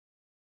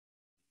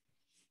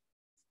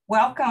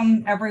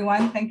Welcome,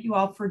 everyone. Thank you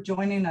all for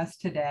joining us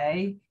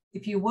today.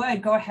 If you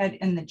would, go ahead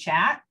in the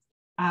chat.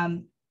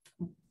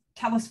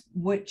 Tell us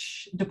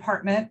which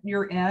department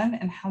you're in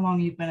and how long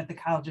you've been at the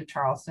College of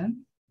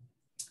Charleston.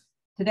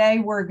 Today,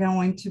 we're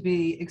going to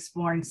be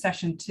exploring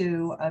session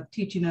 2 of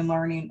Teaching and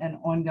Learning in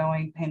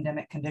Ongoing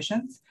Pandemic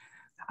Conditions.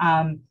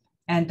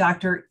 And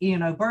Dr.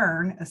 Ian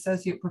O'Byrne,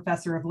 Associate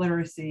Professor of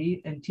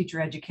Literacy and Teacher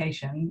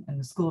Education in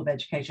the School of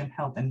Education,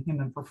 Health, and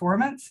Human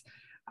Performance,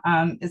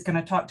 is going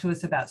to talk to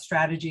us about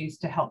strategies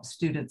to help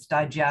students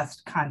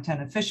digest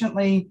content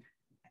efficiently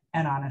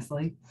and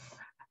honestly,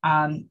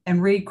 and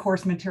read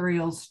course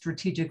materials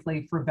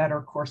strategically for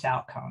better course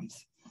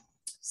outcomes.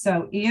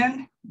 So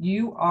Ian,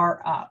 you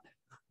are up.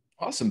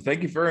 Awesome.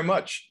 Thank you very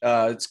much.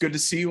 It's good to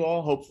see you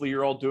all. Hopefully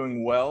you're all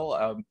doing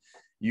well.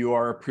 You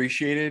are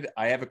appreciated.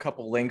 I have a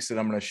couple links that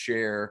I'm going to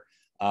share.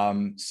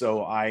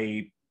 So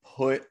I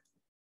put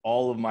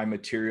all of my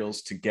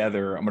materials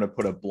together. I'm going to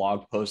put a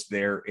blog post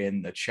there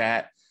in the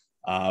chat.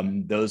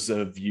 Those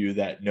of you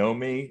that know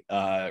me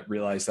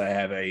realize I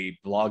have a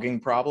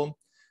blogging problem.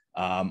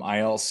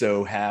 I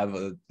also have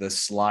the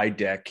slide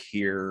deck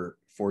here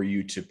for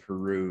you to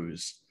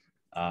peruse.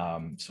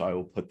 So I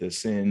will put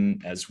this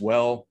in as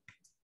well.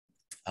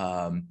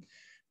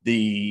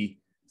 The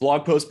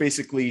blog post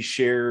basically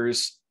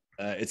shares,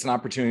 it's an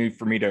opportunity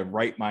for me to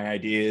write my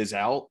ideas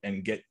out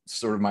and get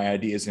sort of my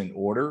ideas in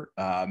order,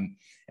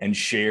 and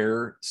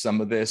share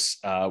some of this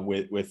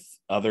with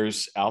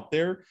others out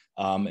there.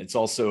 It's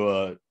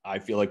also I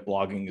feel like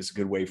blogging is a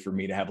good way for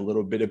me to have a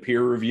little bit of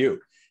peer review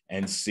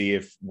and see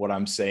if what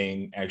I'm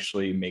saying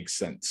actually makes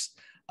sense.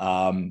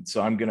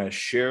 So I'm going to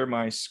share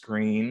my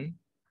screen.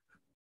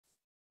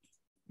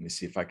 Let me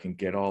see if I can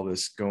get all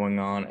this going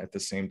on at the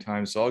same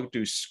time. So I'll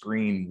do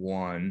screen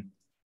 1.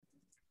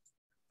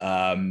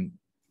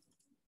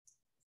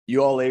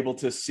 You all able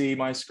to see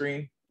my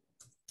screen?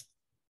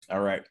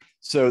 All right.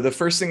 So the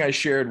first thing I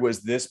shared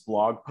was this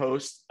blog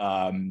post.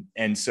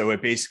 And so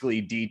it basically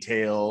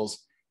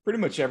details pretty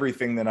much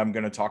everything that I'm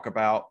going to talk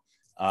about.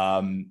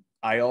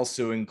 I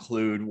also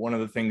include one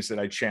of the things that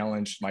I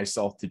challenged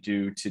myself to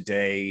do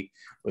today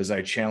was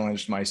I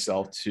challenged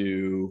myself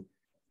to,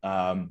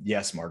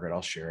 yes, Margaret,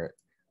 I'll share it.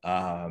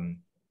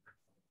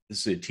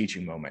 This is a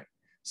teaching moment.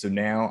 So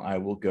now I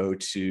will go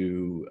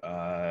to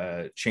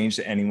change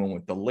to anyone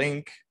with the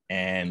link,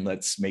 and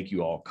let's make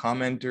you all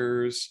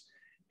commenters.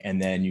 And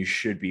then you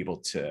should be able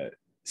to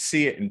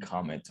see it and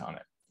comment on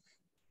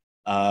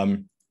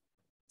it.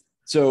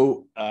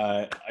 So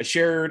I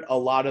shared a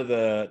lot of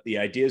the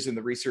ideas and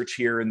the research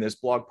here in this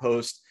blog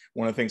post.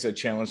 One of the things I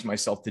challenged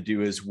myself to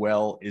do as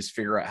well is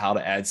figure out how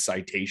to add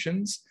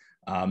citations.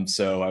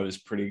 So I was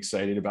pretty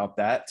excited about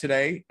that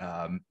today.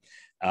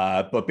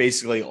 But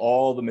basically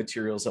all the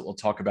materials that we'll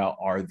talk about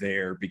are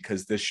there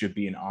because this should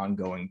be an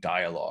ongoing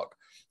dialogue.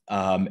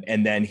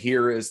 And then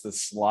here is the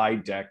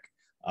slide deck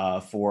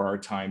for our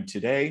time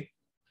today.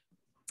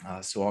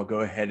 So I'll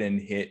go ahead and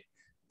hit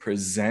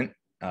present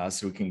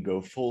so we can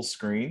go full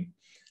screen.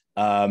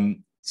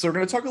 So we're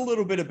going to talk a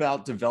little bit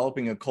about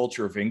developing a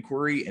culture of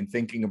inquiry and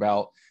thinking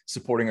about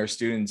supporting our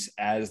students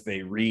as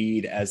they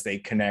read, as they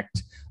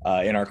connect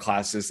in our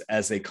classes,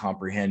 as they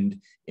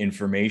comprehend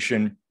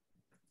information.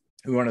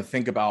 We want to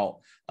think about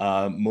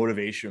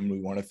motivation.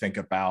 We want to think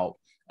about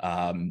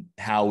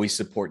how we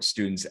support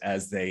students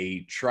as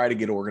they try to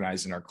get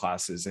organized in our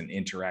classes and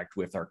interact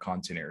with our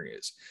content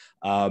areas.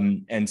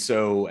 And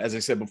so, as I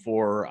said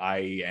before,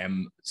 I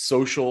am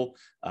social.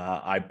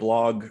 I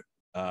blog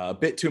a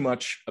bit too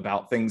much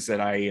about things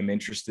that I am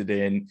interested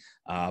in.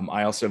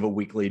 I also have a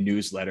weekly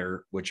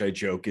newsletter, which I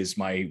joke is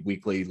my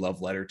weekly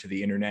love letter to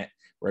the internet,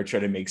 where I try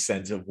to make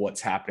sense of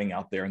what's happening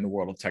out there in the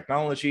world of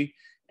technology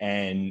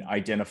and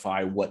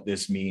identify what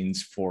this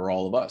means for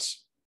all of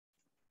us.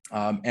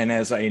 And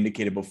as I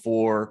indicated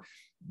before,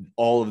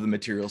 all of the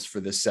materials for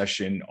this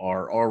session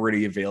are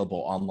already available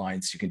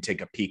online, so you can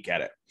take a peek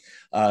at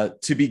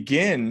it. To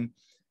begin,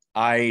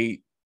 I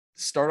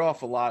start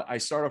off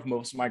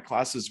most of my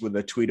classes with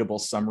a tweetable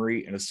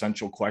summary, an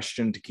essential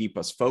question to keep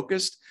us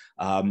focused.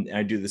 And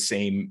I do the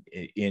same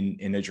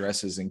in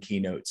addresses and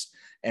keynotes.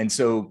 And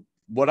so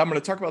what I'm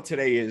going to talk about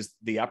today is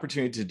the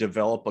opportunity to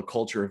develop a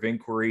culture of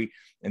inquiry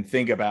and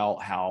think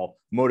about how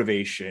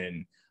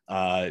motivation,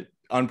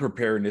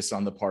 unpreparedness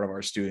on the part of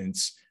our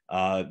students,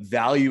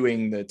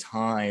 valuing the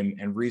time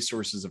and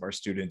resources of our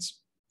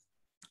students,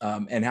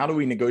 and how do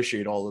we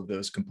negotiate all of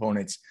those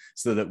components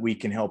so that we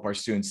can help our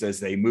students as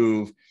they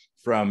move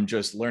from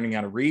just learning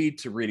how to read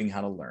to reading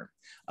how to learn.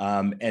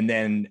 And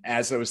then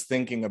as I was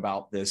thinking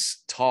about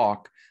this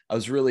talk, I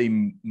was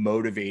really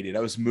motivated. I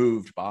was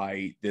moved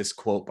by this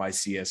quote by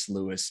C.S.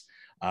 Lewis,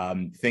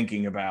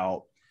 thinking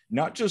about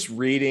not just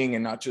reading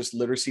and not just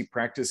literacy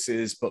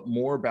practices, but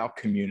more about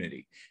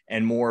community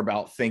and more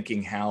about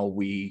thinking how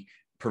we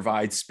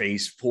provide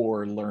space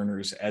for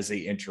learners as they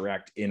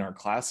interact in our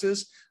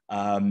classes,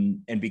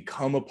 and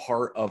become a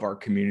part of our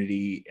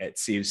community at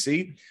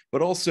CofC,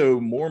 but also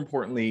more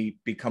importantly,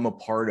 become a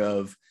part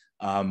of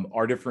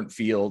our different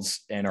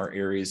fields and our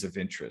areas of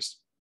interest.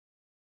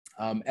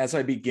 As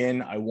I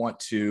begin, I want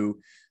to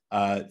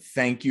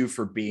Thank you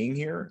for being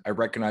here. I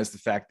recognize the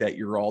fact that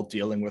you're all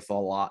dealing with a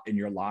lot in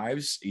your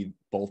lives,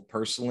 both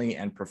personally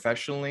and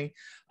professionally.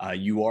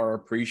 You are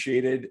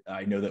appreciated.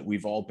 I know that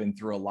we've all been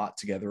through a lot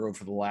together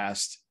over the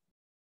last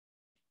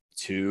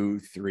 2,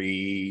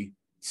 3,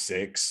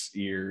 6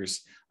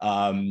 years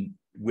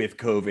with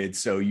COVID.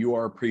 So you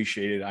are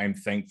appreciated. I'm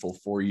thankful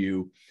for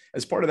you.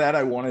 As part of that,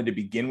 I wanted to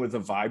begin with a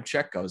vibe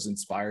check. I was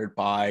inspired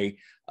by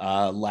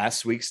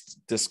last week's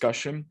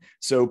discussion.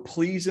 So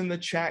please, in the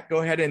chat,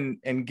 go ahead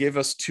and give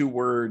us 2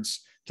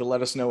 words to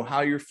let us know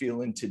how you're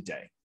feeling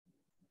today.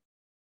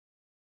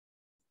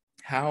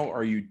 How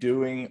are you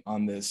doing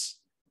on this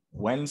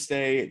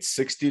Wednesday? It's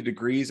 60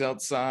 degrees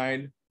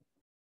outside,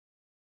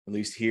 at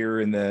least here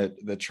in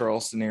the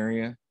Charleston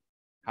area.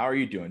 How are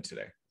you doing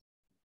today?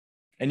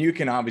 And you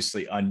can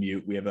obviously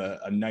unmute. We have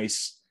a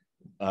nice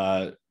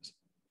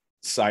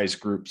size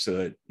group, so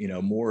that, you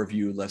know, more of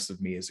you, less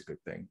of me is a good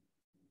thing.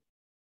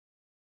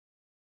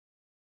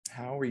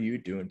 How are you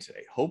doing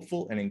today?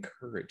 Hopeful and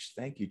encouraged.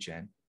 Thank you,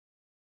 Jen.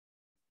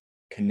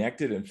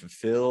 Connected and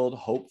fulfilled,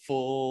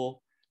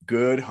 hopeful,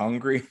 good,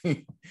 hungry,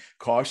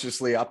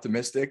 cautiously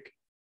optimistic.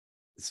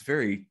 It's a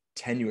very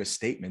tenuous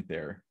statement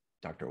there,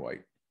 Dr.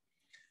 White.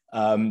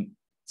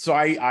 So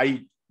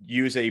I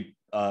use a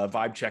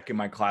vibe check in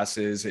my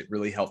classes. It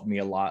really helped me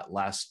a lot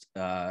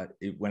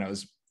when I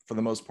was, for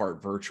the most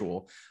part,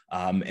 virtual.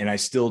 And I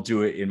still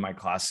do it in my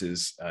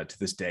classes to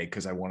this day,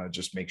 because I want to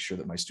just make sure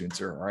that my students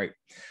are all right.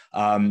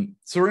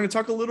 So we're going to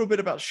talk a little bit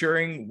about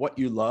sharing what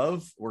you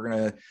love. We're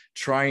going to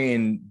try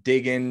and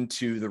dig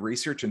into the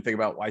research and think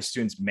about why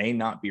students may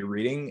not be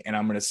reading. And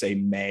I'm going to say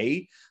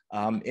may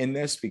in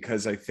this,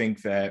 because I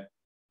think that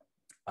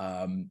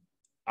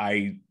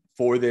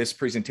for this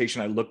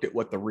presentation, I looked at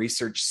what the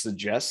research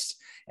suggests,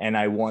 and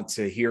I want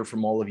to hear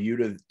from all of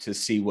you to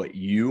see what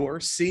you are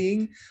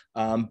seeing.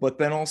 But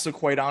then also,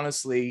 quite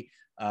honestly,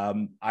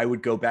 I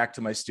would go back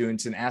to my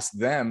students and ask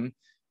them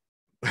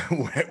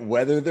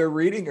whether they're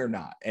reading or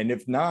not. And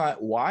if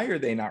not, why are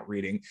they not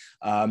reading?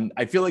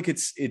 I feel like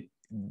that's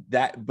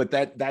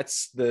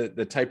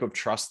the type of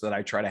trust that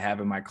I try to have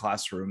in my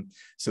classroom,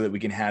 so that we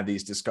can have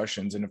these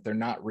discussions. And if they're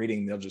not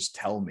reading, they'll just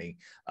tell me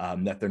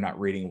that they're not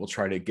reading. We'll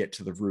try to get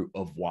to the root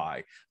of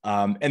why.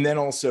 And then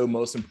also,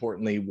 most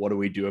importantly, what do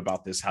we do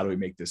about this? How do we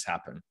make this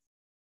happen?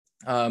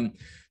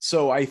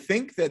 So I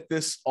think that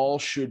this all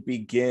should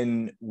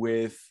begin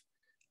with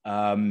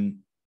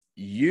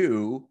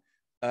you.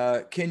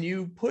 Can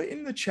you put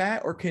in the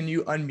chat, or can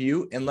you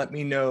unmute and let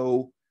me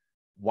know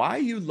why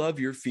you love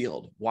your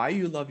field, why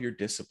you love your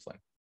discipline?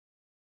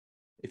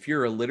 If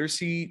you're a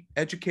literacy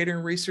educator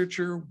and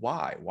researcher,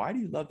 why? Why do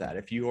you love that?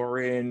 If you are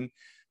in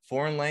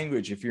foreign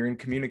language, if you're in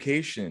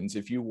communications,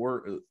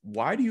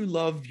 why do you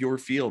love your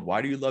field?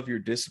 Why do you love your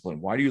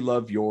discipline? Why do you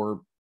love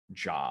your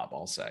job,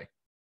 I'll say?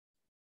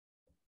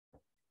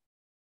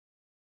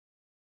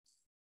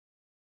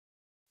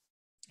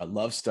 I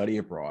love study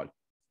abroad.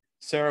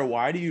 Sarah,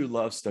 why do you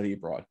love study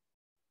abroad?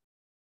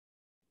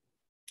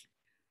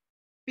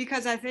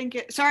 Because I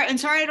think sorry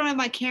I don't have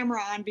my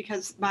camera on,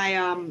 because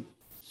my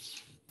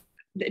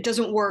it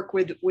doesn't work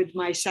with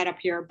my setup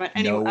here, but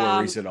anyway, no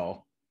worries at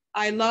all.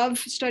 I love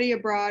study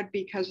abroad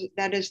because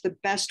that is the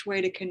best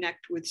way to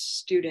connect with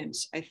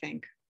students. I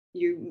think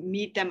you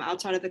meet them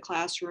outside of the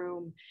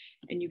classroom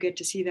and you get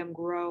to see them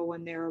grow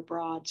when they're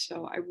abroad.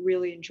 So I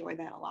really enjoy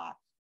that a lot.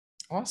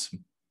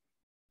 Awesome.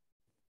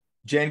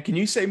 Jen, can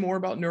you say more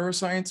about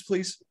neuroscience,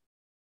 please?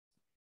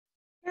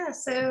 Yeah,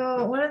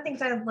 so one of the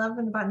things I love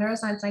about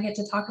neuroscience I get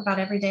to talk about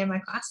every day in my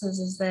classes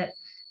is that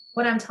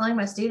what I'm telling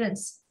my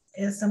students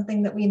is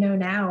something that we know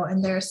now,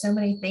 and there are so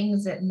many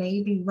things that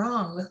may be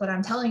wrong with what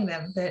I'm telling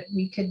them that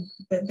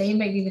they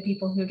may be the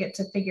people who get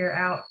to figure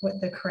out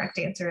what the correct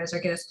answer is, or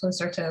get us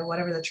closer to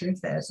whatever the truth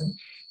is. And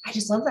I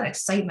just love that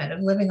excitement of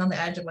living on the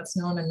edge of what's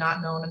known and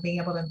not known, and being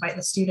able to invite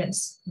the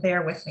students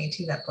there with me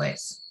to that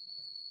place.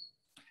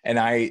 And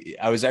I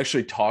was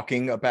actually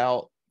talking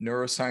about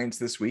neuroscience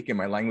this week in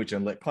my language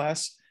and lit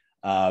class.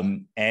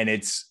 And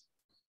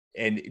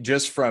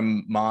just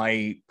from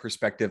my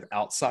perspective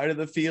outside of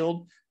the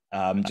field,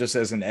 just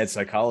as an ed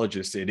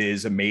psychologist, it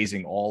is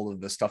amazing all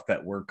of the stuff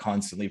that we're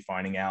constantly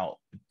finding out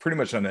pretty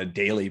much on a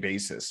daily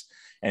basis.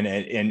 And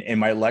in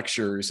my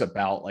lectures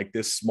about like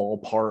this small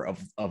part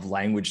of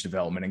language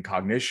development and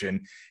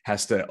cognition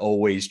has to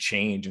always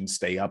change and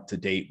stay up to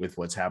date with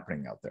what's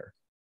happening out there.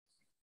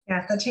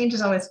 Yeah, that change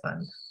is always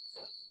fun.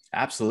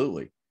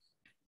 Absolutely.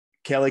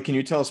 Kelly, can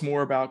you tell us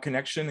more about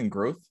connection and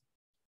growth?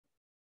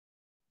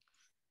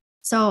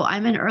 So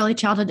I'm an early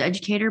childhood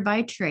educator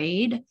by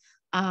trade.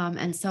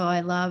 And so I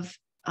love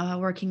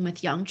working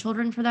with young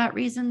children for that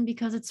reason,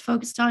 because it's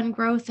focused on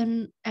growth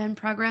and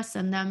progress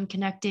and them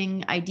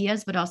connecting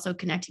ideas, but also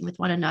connecting with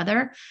one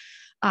another.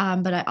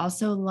 But I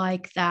also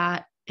like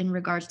that in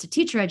regards to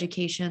teacher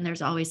education,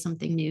 there's always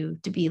something new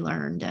to be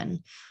learned,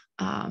 and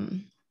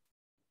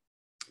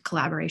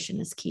collaboration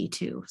is key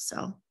too.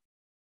 So,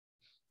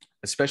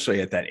 especially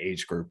at that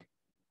age group.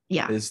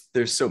 Yeah.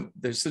 There's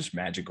such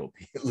magical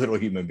little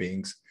human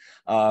beings.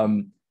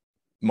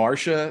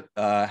 Marcia,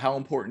 how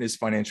important is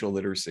financial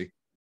literacy?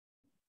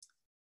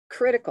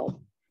 critical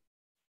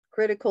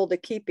to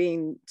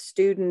keeping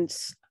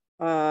students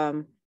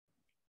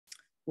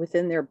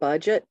within their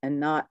budget and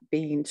not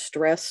being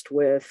stressed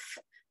with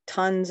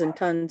tons and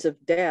tons of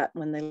debt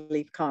when they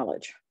leave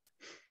college.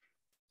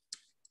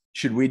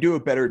 Should we do a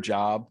better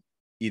job,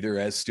 either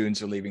as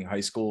students are leaving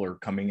high school or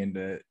coming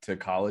into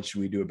college?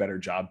 Should we do a better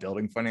job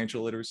building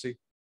financial literacy?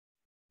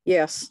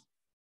 Yes.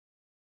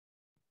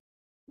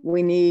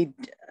 We need,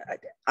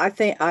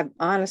 I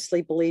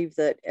honestly believe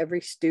that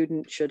every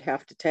student should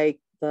have to take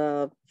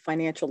the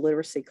financial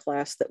literacy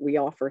class that we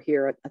offer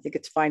here. I think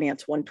it's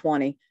Finance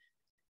 120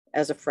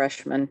 as a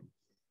freshman.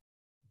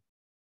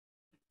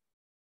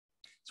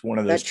 It's one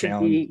of those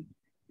challenges. Be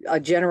a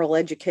general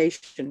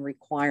education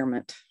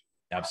requirement.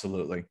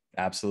 Absolutely.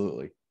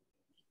 Absolutely.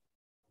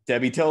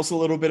 Debbie, tell us a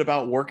little bit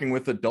about working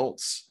with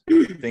adults,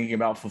 thinking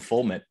about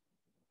fulfillment.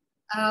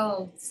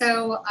 Oh,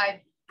 so I've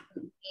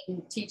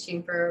been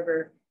teaching for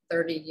over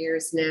 30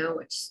 years now,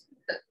 which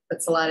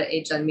puts a lot of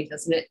age on me,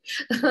 doesn't it?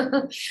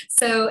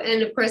 So,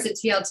 and of course at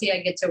TLT,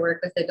 I get to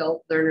work with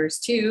adult learners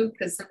too,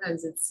 because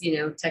sometimes it's,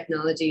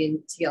 technology and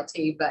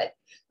TLT, but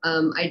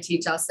I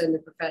teach also in the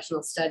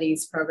professional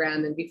studies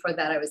program. And before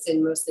that, I was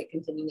in mostly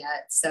continuing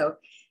ed. So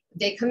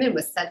they come in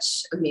with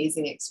such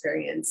amazing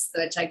experience,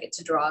 which I get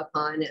to draw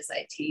upon as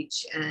I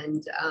teach,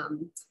 and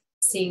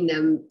seeing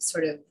them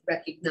sort of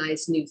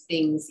recognize new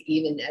things,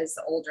 even as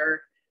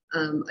older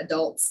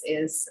adults,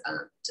 is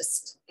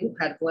just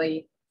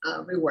incredibly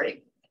rewarding,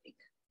 I think.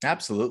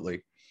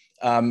 Absolutely.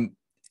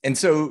 And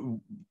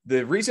so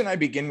the reason I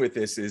begin with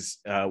this is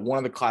one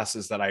of the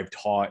classes that I've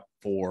taught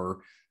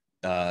for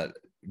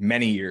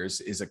many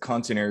years is a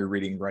continuity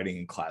reading,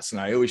 writing class.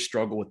 And I always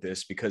struggle with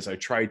this because I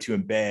try to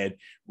embed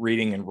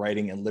reading and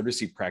writing and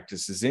literacy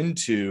practices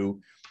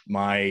into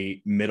my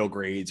middle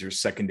grades or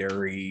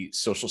secondary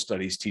social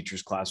studies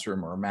teacher's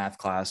classroom or a math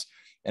class.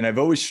 And I've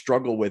always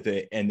struggled with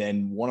it. And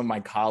then one of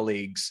my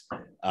colleagues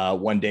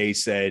one day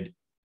said,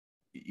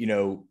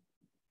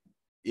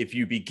 if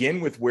you begin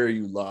with where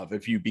you love,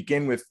 if you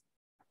begin with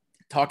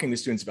talking to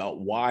students about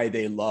why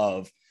they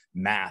love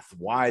math,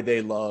 why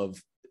they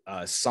love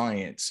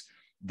science,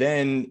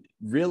 then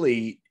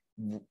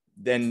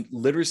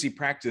literacy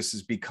practice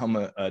has become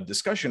a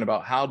discussion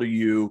about how do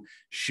you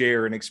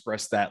share and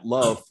express that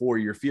love for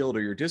your field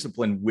or your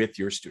discipline with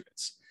your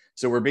students.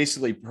 So we're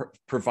basically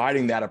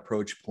providing that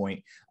approach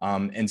point.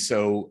 And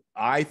so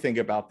I think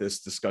about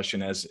this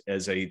discussion as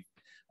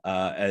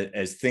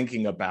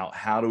thinking about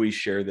how do we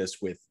share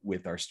this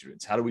with our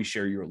students? How do we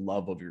share your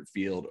love of your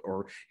field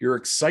or your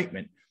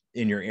excitement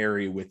in your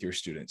area with your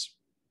students?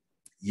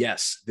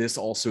 Yes, this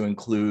also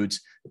includes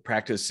the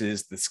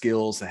practices, the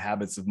skills, the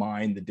habits of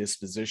mind, the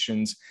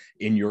dispositions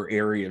in your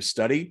area of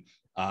study.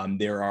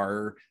 There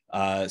are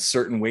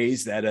certain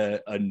ways that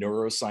a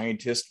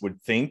neuroscientist would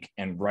think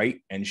and write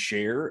and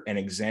share and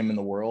examine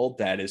the world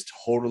that is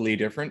totally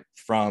different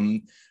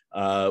from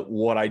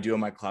what I do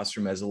in my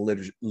classroom as a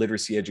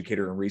literacy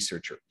educator and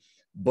researcher.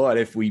 But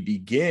if we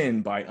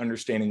begin by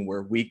understanding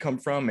where we come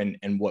from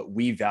and what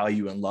we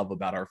value and love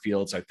about our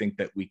fields, I think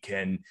that we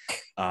can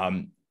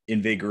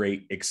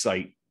invigorate,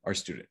 excite our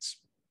students.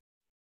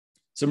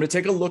 So I'm going to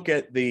take a look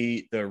at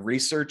the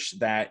research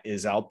that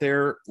is out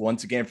there.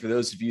 Once again, for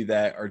those of you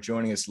that are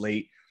joining us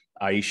late,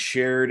 I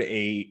shared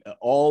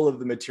all of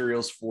the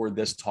materials for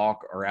this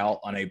talk are out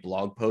on a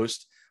blog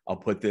post. I'll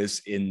put this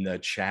in the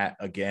chat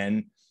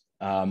again.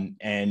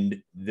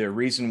 And the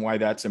reason why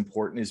that's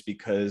important is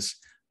because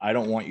I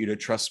don't want you to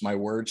trust my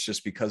words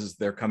just because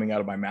they're coming out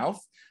of my mouth.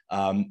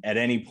 At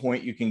any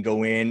point, you can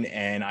go in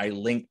and I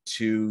link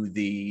to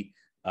the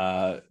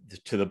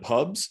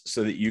pubs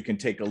so that you can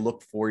take a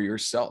look for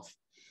yourself.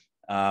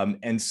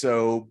 And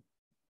so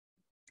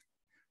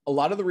a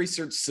lot of the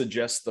research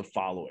suggests the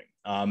following.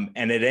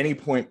 And at any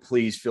point,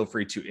 please feel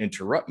free to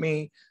interrupt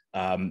me,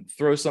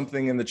 throw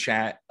something in the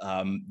chat.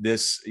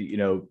 This,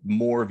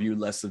 more of you,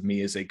 less of me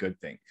is a good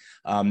thing.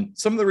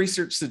 Some of the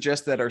research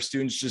suggests that our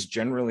students just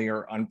generally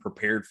are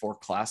unprepared for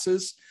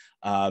classes.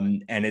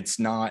 And it's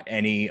not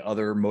any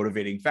other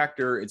motivating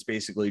factor. It's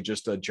basically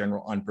just a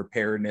general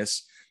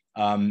unpreparedness.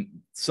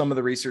 Some of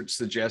the research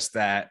suggests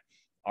that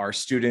our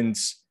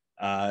students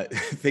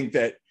think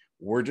that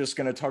we're just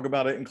going to talk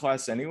about it in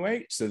class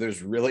anyway. So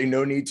there's really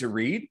no need to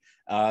read,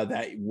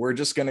 that we're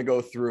just going to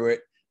go through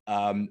it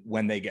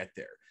when they get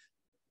there.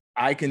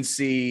 I can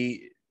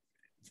see,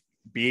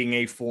 being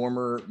a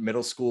former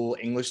middle school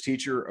English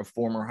teacher, a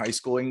former high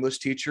school English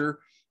teacher,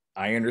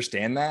 I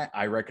understand that.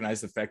 I recognize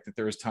the fact that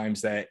there's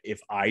times that if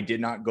I did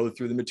not go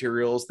through the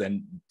materials,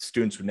 then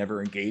students would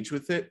never engage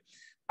with it.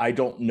 I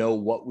don't know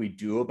what we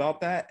do about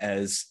that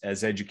as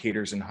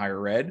educators in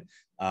higher ed.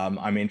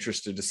 I'm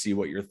interested to see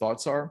what your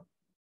thoughts are.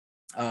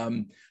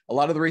 A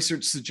lot of the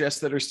research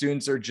suggests that our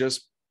students are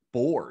just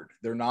bored.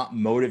 They're not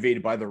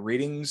motivated by the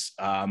readings,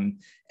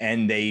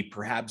 and they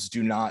perhaps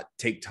do not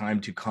take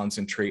time to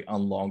concentrate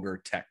on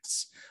longer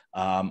texts.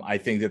 I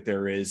think that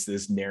there is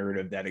this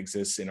narrative that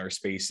exists in our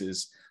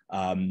spaces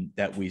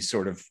that we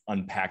sort of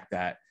unpack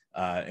that,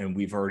 and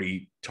we've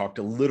already talked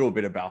a little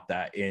bit about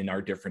that in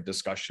our different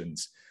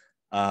discussions.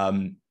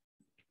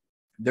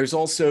 There's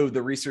also,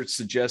 the research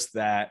suggests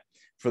that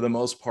for the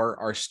most part,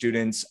 our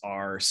students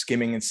are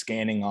skimming and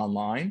scanning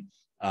online.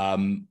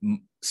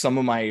 Some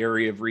of my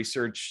area of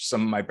research,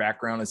 some of my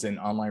background is in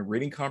online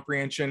reading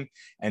comprehension.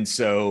 And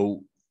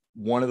so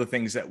one of the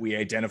things that we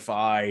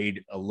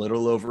identified a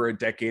little over a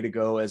decade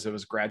ago as I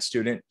was a grad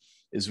student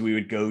is we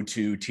would go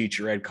to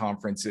teacher ed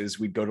conferences,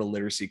 we'd go to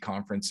literacy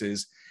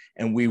conferences,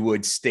 and we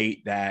would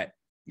state that,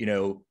 you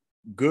know,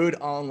 good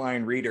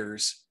online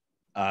readers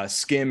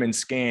skim and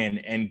scan,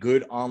 and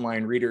good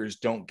online readers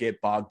don't get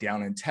bogged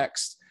down in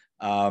text.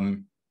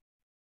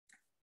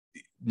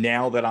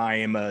 Now that I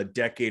am a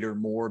decade or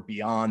more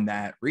beyond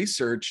that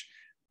research,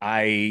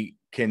 I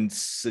can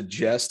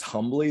suggest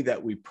humbly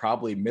that we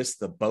probably missed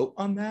the boat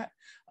on that.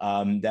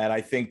 That I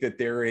think that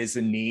there is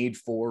a need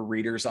for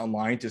readers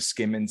online to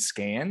skim and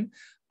scan,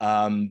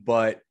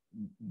 but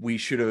we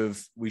should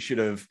have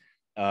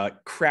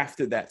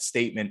crafted that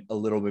statement a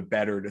little bit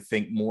better to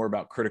think more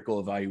about critical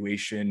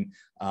evaluation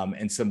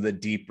and some of the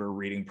deeper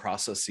reading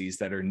processes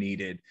that are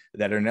needed,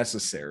 that are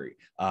necessary,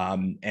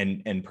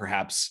 and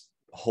perhaps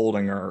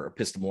holding our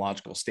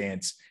epistemological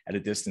stance at a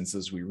distance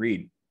as we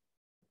read.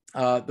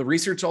 The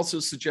research also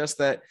suggests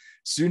that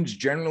students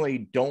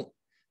generally don't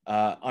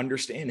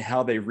understand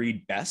how they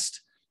read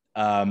best,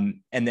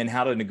 and then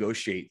how to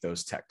negotiate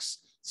those texts.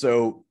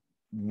 So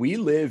we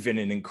live in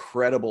an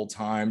incredible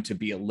time to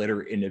be a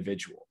literate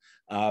individual.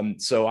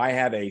 So I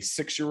have a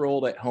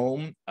 6-year-old at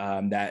home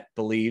that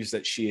believes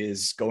that she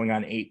is going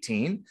on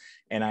 18,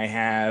 and I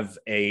have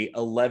a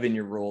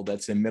 11-year-old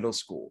that's in middle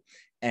school.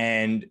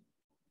 And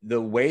the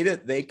way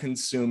that they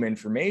consume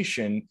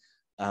information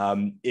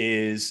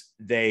is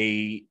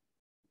they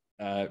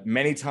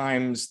many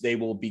times they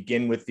will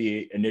begin with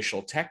the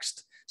initial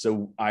text.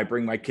 So I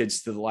bring my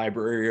kids to the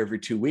library every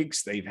 2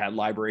 weeks. They've had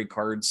library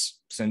cards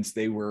since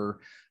they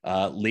were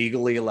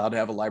legally allowed to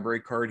have a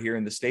library card here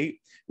in the state.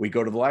 We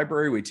go to the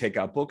library, we take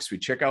out books, we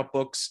check out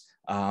books.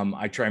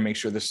 I try and make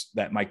sure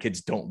that my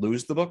kids don't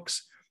lose the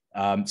books.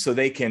 So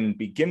they can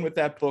begin with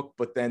that book,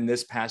 but then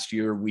this past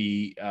year,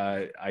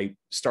 I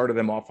started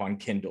them off on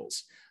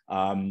Kindles.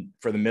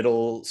 For the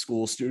middle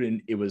school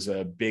student, it was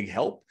a big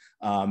help.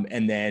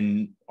 And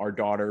then our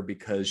daughter,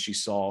 because she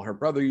saw her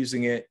brother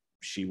using it,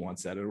 she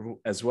wants that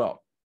as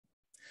well.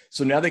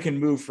 So now they can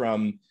move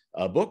from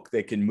a book,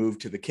 they can move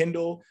to the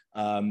Kindle.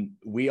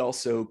 We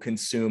also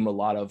consume a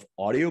lot of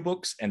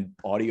audiobooks and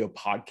audio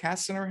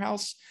podcasts in our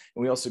house.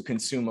 And we also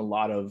consume a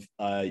lot of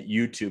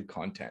YouTube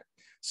content.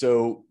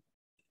 So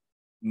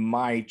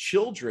my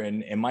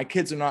children, and my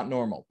kids are not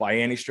normal by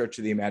any stretch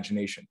of the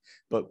imagination,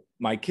 but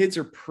my kids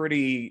are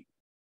pretty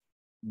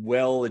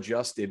well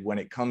adjusted when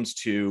it comes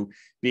to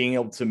being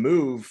able to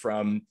move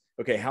from,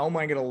 okay, how am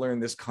I going to learn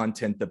this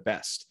content the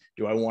best?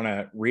 Do I want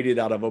to read it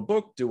out of a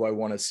book? Do I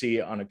want to see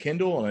it on a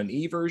Kindle, on an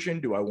e-version?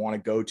 Do I want to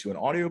go to an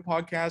audio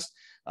podcast?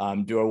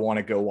 Do I want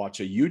to go watch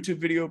a YouTube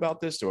video about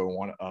this? Do I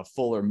want a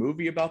fuller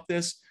movie about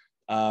this?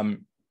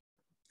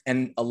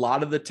 And a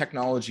lot of the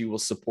technology will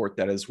support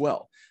that as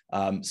well.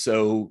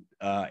 So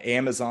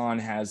Amazon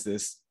has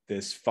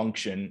this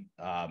function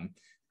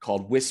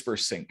called Whisper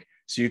Sync.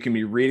 So you can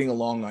be reading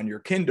along on your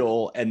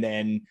Kindle, and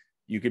then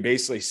you could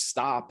basically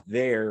stop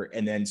there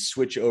and then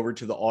switch over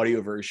to the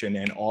audio version,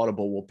 and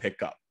Audible will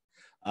pick up.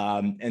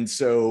 And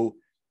so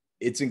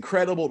it's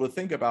incredible to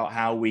think about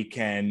how we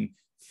can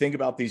think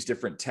about these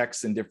different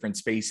texts in different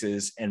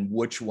spaces and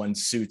which one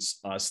suits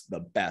us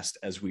the best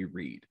as we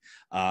read.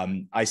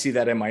 I see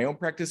that in my own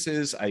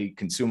practices. I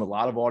consume a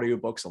lot of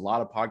audiobooks, a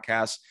lot of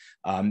podcasts.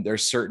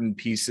 There's certain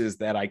pieces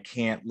that I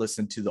can't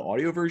listen to the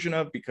audio version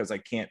of because I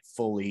can't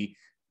fully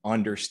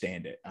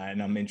understand it.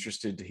 And I'm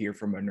interested to hear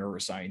from a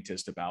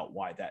neuroscientist about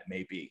why that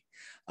may be.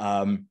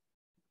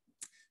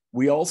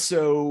 We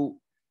also,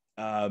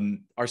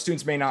 our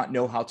students may not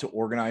know how to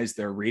organize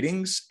their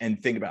readings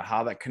and think about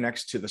how that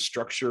connects to the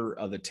structure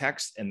of the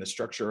text and the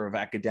structure of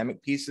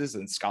academic pieces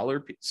and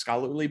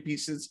scholarly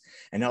pieces,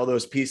 and how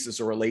those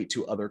pieces relate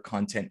to other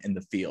content in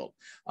the field.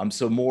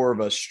 So more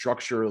of a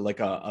structure, like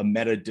a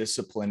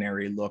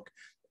meta-disciplinary look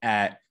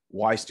at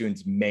why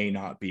students may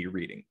not be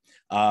reading.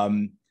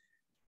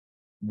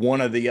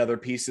 One of the other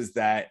pieces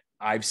that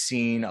I've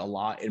seen a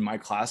lot in my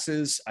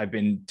classes, I've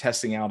been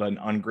testing out an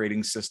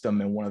ungrading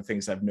system, and one of the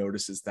things I've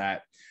noticed is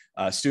that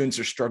students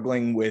are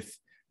struggling with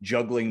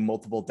juggling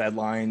multiple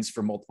deadlines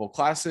for multiple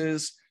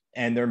classes,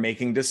 and they're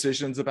making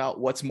decisions about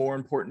what's more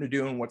important to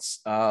do and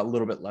what's a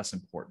little bit less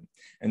important.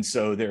 And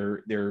so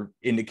they're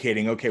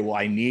indicating, okay, well,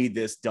 I need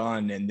this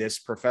done, and this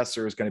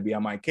professor is going to be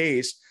on my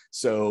case,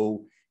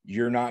 so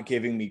you're not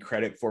giving me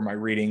credit for my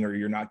reading, or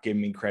you're not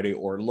giving me credit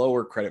or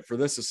lower credit for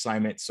this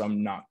assignment, so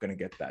I'm not going to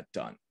get that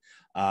done.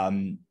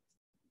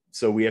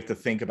 So we have to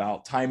think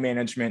about time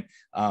management,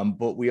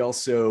 but we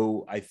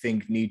also, I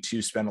think, need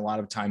to spend a lot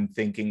of time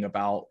thinking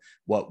about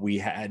what we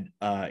had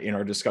in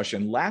our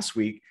discussion last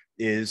week,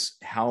 is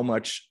how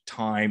much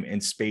time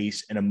and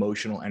space and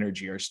emotional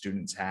energy our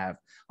students have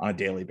on a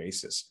daily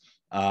basis.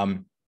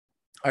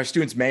 Our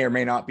students may or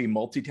may not be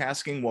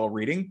multitasking while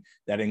reading.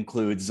 That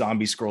includes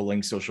zombie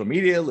scrolling social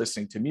media,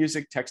 listening to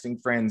music,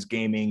 texting friends,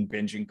 gaming,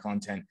 binging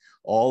content,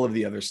 all of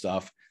the other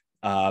stuff.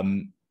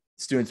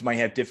 Students might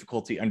have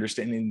difficulty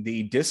understanding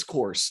the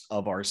discourse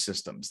of our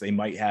systems. They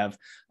might have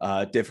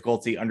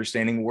difficulty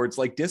understanding words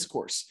like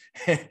discourse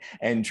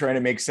and trying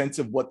to make sense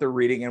of what they're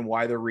reading and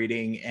why they're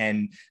reading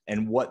and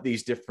what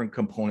these different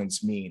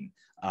components mean.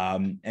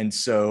 Wrong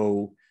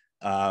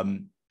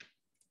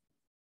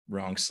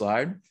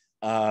slide.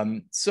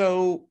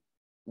 So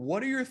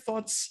what are your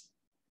thoughts?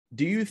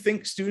 Do you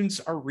think students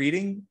are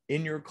reading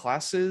in your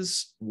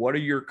classes? What are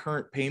your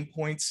current pain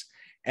points?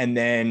 And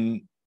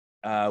then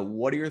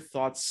what are your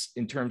thoughts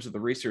in terms of the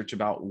research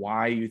about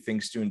why you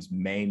think students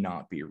may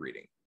not be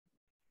reading?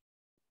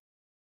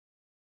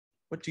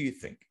 What do you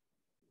think?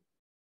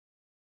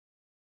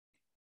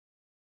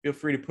 Feel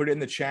free to put it in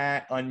the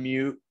chat,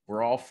 unmute.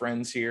 We're all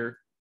friends here.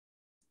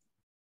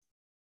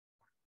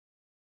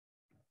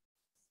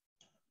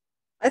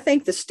 I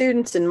think the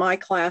students in my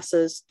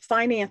classes,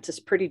 finance is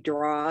pretty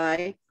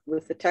dry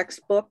with the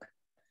textbook.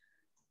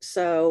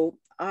 So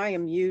I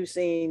am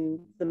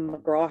using the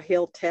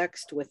McGraw-Hill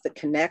text with the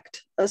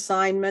Connect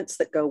assignments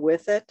that go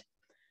with it.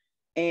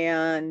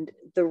 And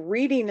the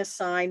reading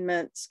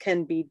assignments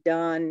can be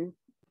done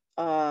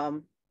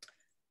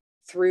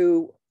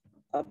through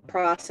a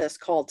process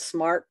called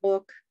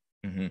SmartBook.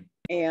 Mm-hmm.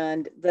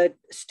 And the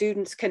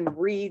students can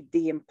read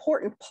the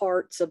important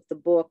parts of the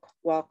book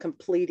while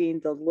completing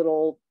the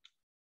little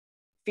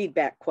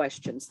feedback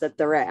questions that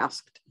they're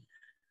asked.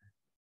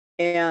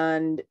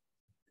 And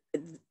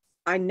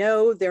I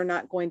know they're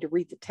not going to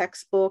read the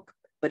textbook,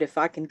 but if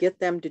I can get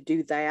them to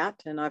do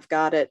that, and I've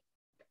got it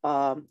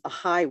a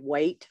high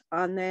weight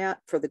on that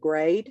for the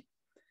grade,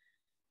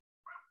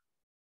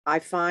 I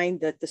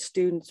find that the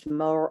students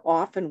more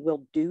often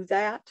will do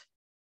that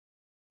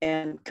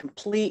and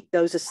complete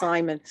those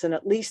assignments, and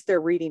at least they're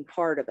reading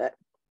part of it.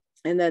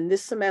 And then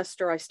this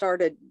semester I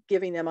started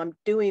giving them, I'm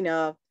doing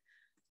a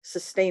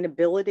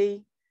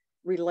sustainability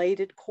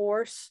related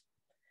course,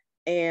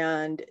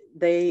 and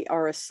they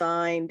are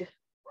assigned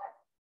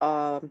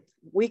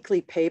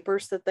weekly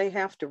papers that they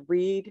have to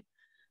read.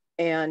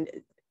 And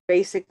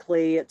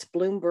basically it's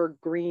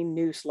Bloomberg Green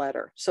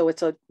newsletter. So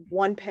it's a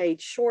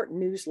 1-page short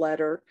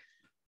newsletter,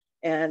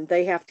 and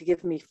they have to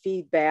give me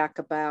feedback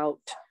about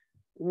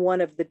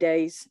one of the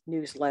day's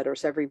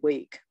newsletters every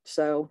week.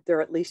 So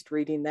they're at least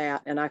reading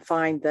that. And I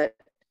find that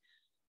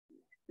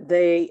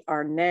they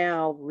are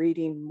now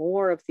reading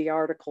more of the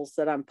articles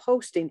that I'm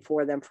posting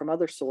for them from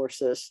other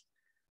sources,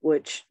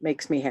 which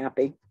makes me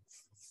happy.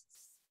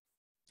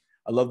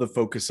 I love the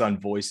focus on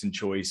voice and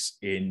choice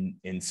in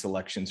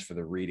selections for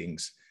the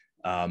readings.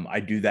 I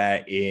do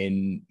that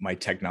in my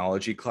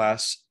technology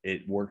class.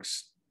 It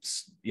works,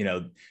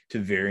 to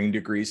varying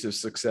degrees of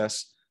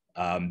success.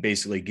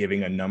 Basically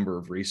giving a number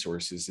of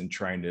resources and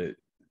trying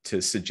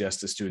to suggest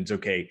to students,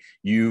 okay,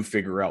 you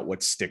figure out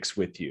what sticks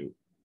with you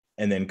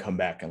and then come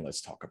back and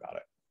let's talk about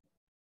it.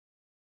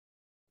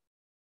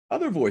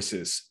 Other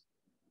voices.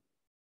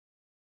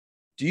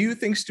 Do you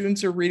think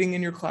students are reading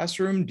in your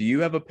classroom? Do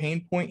you have a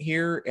pain point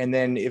here? And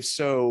then if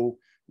so,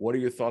 what are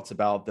your thoughts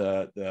about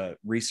the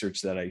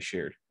research that I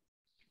shared?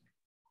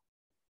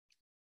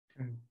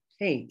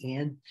 Hey,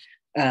 Ian.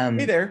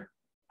 Hey there.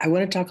 I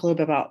want to talk a little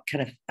bit about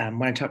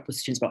when I talk with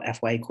students about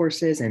FYE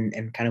courses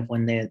and kind of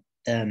when the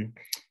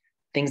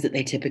things that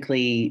they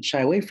typically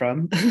shy away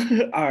from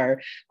are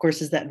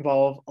courses that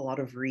involve a lot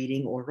of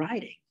reading or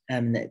writing.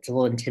 It's a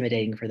little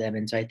intimidating for them.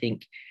 And so I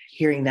think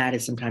hearing that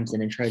is sometimes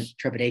an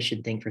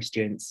trepidation thing for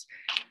students.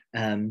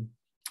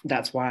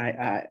 That's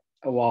why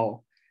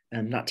while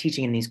not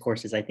teaching in these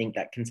courses, I think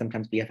that can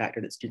sometimes be a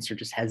factor that students are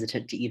just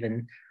hesitant to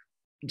even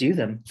do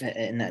them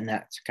in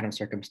that kind of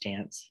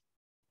circumstance.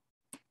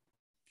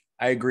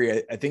 I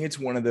agree. I think it's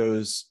one of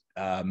those,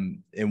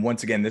 and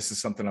once again, this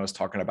is something I was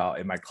talking about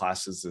in my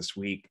classes this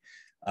week,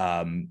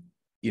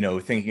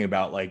 thinking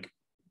about like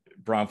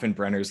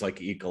Bronfenbrenner's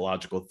like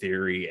ecological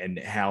theory and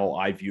how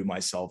I view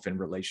myself in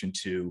relation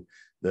to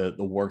the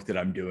work that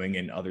I'm doing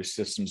in other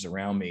systems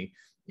around me.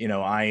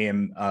 I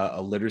am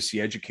a literacy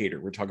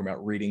educator. We're talking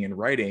about reading and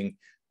writing.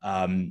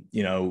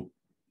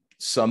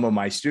 Some of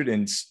my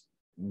students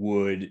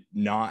would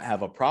not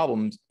have a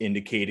problem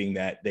indicating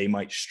that they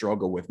might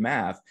struggle with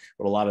math,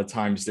 but a lot of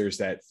times there's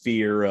that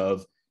fear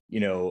of,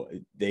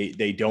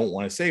 they don't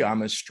want to say,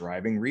 I'm a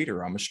striving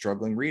reader, I'm a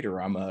struggling reader,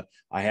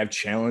 I have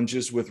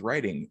challenges with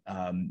writing.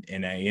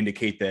 And I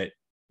indicate that,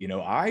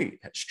 I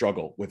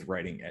struggle with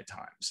writing at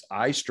times.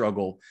 I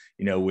struggle,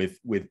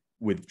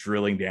 with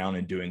drilling down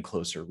and doing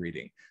closer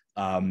reading.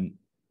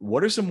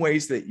 What are some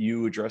ways that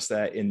you address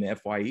that in the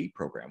FYE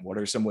program? What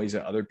are some ways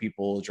that other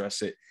people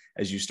address it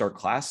as you start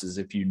classes?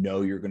 If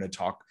you're going to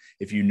talk,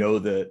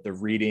 the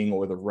reading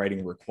or the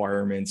writing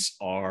requirements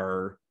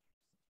are,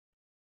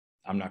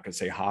 I'm not going to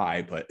say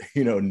high, but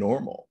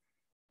normal.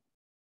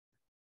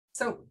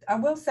 So I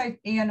will say,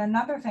 Ian,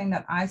 another thing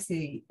that I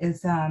see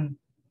is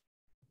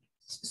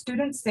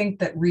students think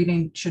that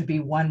reading should be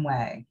one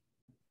way.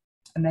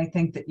 and they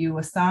think that you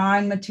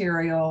assign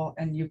material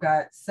and you've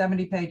got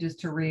 70 pages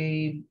to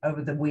read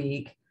over the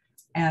week.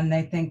 And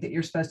they think that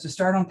you're supposed to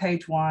start on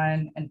page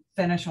 1 and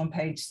finish on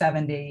page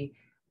 70.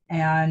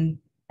 And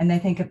they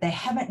think if they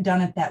haven't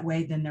done it that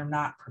way, then they're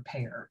not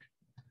prepared.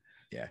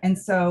 Yeah. And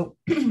so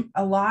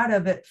a lot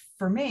of it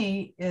for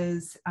me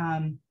is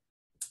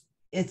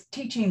it's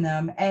teaching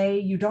them, A,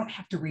 you don't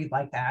have to read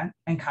like that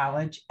in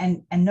college,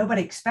 and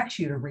nobody expects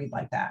you to read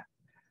like that.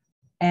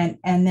 And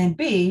then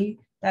B,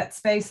 that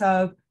space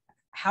of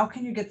how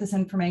can you get this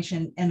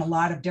information in a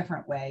lot of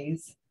different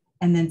ways?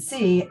 And then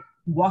C,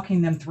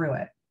 walking them through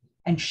it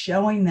and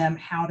showing them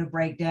how to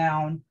break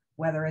down,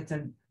 whether it's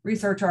a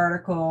research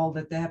article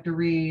that they have to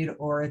read,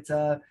 or it's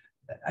a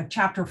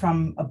chapter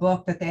from a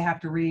book that they have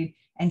to read,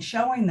 and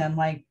showing them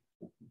like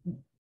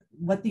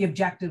what the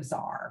objectives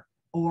are,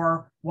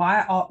 or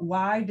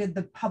why did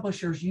the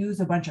publishers use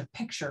a bunch of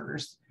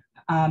pictures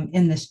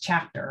in this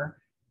chapter?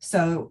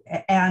 So,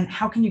 and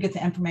how can you get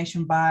the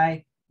information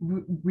by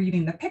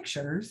reading the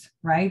pictures,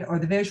 right? Or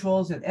the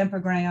visuals or the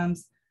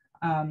infograms,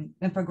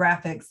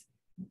 infographics,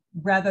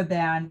 rather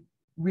than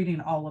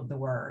reading all of the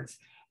words,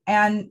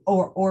 and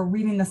or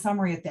reading the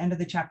summary at the end of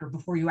the chapter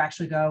before you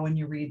actually go and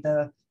you read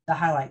the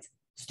highlights.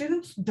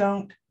 Students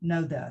don't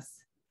know this.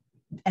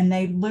 And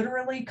they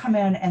literally come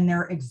in and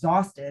they're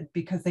exhausted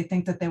because they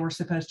think that they were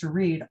supposed to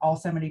read all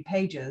 70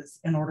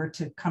 pages in order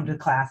to come to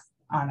class,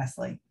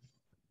 honestly.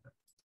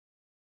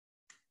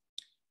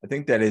 I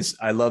think that is,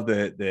 I love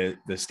the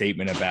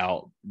statement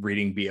about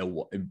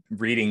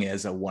reading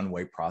as a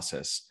one-way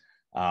process.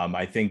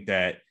 I think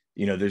that,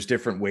 you know, there's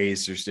different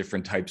ways, there's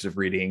different types of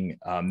reading.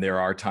 There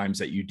are times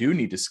that you do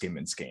need to skim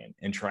and scan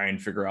and try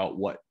and figure out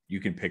what you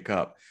can pick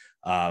up.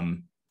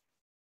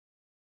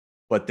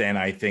 But then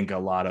I think a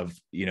lot of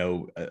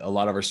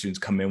our students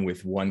come in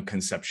with one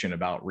conception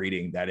about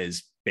reading that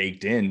is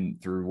baked in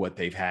through what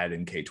they've had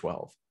in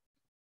K-12.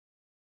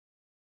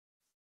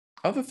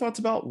 Other thoughts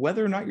about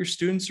whether or not your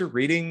students are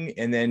reading,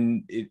 and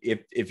then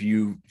if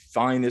you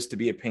find this to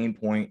be a pain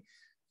point,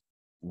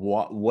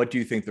 what do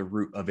you think the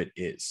root of it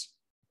is?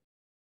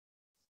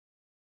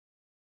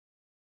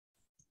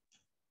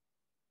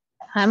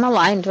 I'm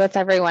aligned with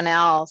everyone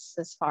else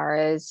as far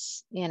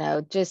as, you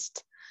know,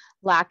 just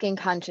lacking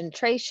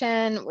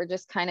concentration. We're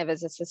just kind of,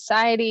 as a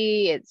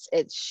society,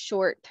 it's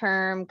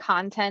short-term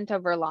content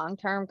over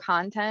long-term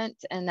content,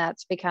 and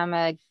that's become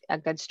a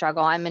good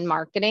struggle. I'm in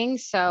marketing,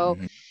 so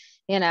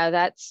you know,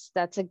 that's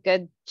a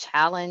good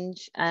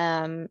challenge,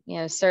 you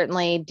know,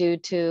 certainly due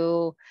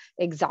to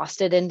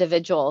exhausted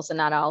individuals, and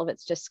not all of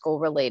it's just school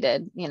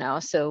related, you know,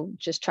 so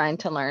just trying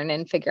to learn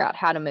and figure out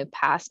how to move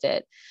past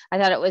it. I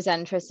thought it was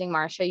interesting,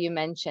 Marcia, you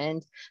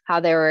mentioned how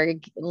they were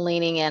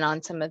leaning in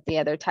on some of the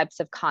other types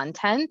of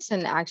content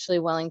and actually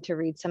willing to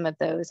read some of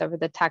those over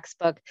the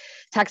textbook.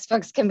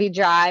 Textbooks can be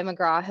dry,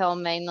 McGraw-Hill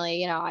mainly,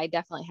 you know, I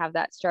definitely have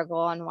that struggle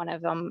on one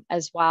of them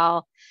as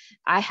well.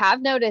 I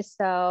have noticed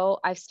though,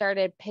 I've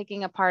started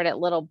picking apart at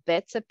little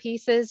bits of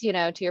pieces, you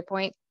know, to your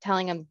point,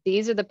 telling them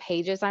these are the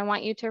pages I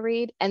want you to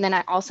read. And then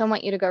I also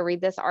want you to go read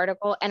this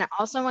article. And I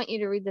also want you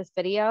to read this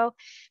video,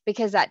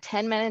 because that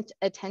 10-minute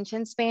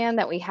attention span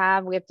that we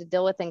have to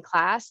deal with in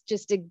class,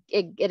 just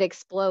it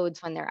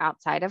explodes when they're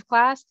outside of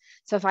class.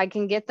 So if I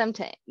can get them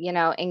to, you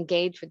know,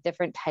 engage with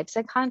different types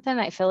of content,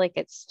 I feel like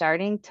it's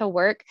starting to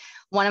work.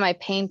 One of my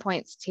pain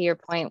points, to your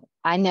point,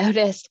 I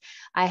noticed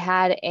I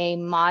had a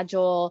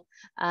module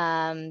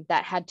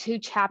that had 2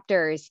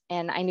 chapters,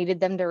 and I needed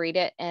them to read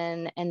it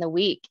in the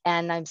week.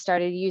 And I've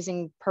started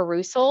using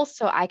Perusall,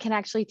 so I can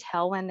actually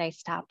tell when they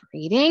stop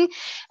reading.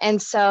 And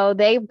so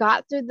they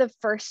got through the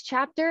first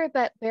chapter,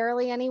 but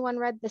barely anyone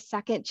read the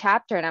second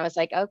chapter. And I was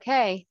like,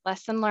 okay,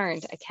 lesson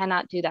learned. I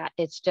cannot do that.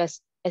 It's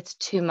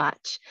too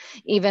much.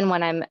 Even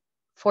when I'm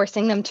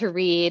forcing them to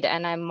read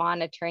and I'm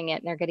monitoring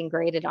it and they're getting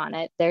graded on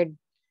it,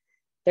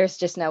 there's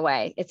just no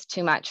way. It's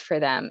too much for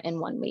them in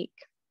 1 week.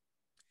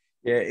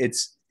 Yeah,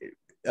 it's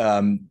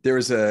there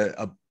was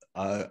a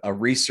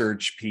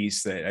research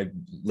piece that I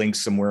linked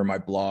somewhere in my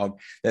blog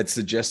that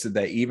suggested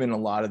that even a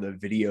lot of the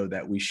video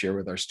that we share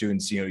with our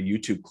students, you know,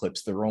 YouTube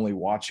clips, they're only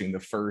watching the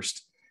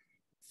first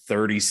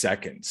 30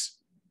 seconds,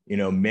 you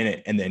know,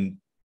 minute, and then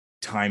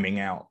timing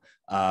out.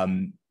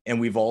 And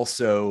we've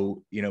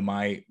also, you know,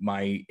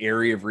 my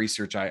area of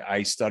research,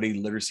 I study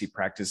literacy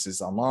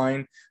practices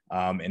online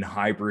and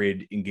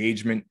hybrid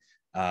engagement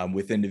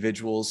with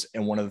individuals.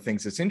 And one of the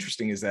things that's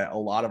interesting is that a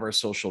lot of our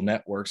social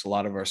networks, a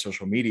lot of our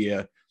social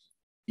media,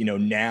 you know,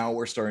 now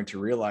we're starting to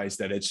realize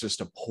that it's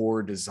just a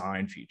poor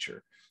design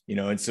feature, you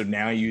know, and so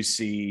now you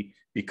see,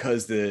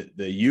 because the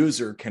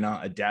user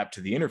cannot adapt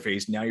to the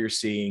interface, now you're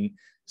seeing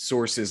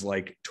sources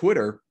like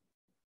Twitter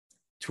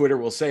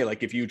will say,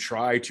 like, if you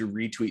try to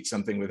retweet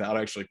something without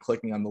actually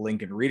clicking on the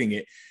link and reading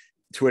it,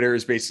 Twitter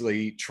is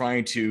basically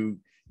trying to,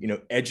 you know,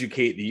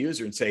 educate the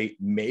user and say,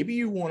 maybe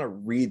you want to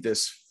read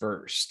this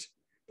first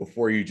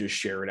before you just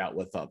share it out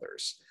with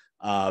others.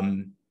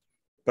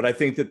 But I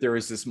think that there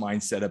is this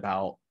mindset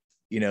about,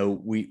 you know,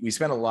 we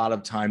spend a lot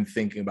of time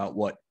thinking about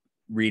what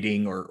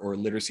reading or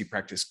literacy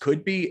practice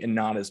could be, and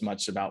not as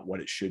much about what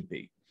it should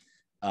be.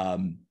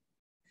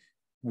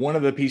 one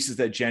of the pieces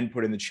that Jen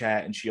put in the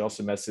chat, and she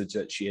also messaged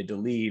that she had to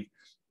leave,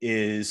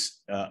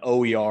 is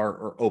OER,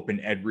 or Open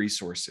Ed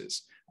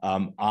resources.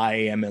 I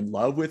am in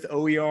love with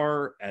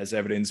OER, as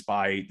evidenced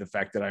by the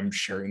fact that I'm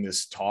sharing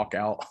this talk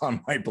out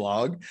on my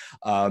blog.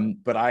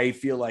 But I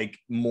feel like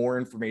more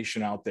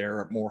information out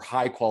there, more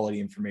high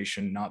quality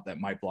information, not that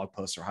my blog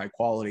posts are high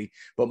quality,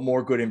 but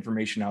more good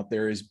information out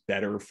there is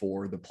better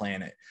for the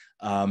planet.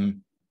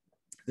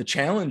 The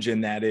challenge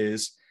in that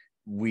is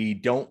we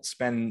don't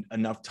spend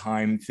enough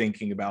time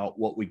thinking about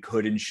what we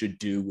could and should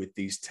do with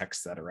these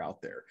texts that are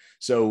out there.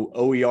 So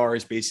OER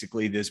is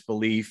basically this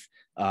belief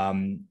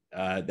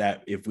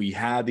that if we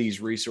have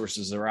these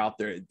resources that are out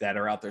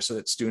there so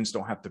that students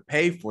don't have to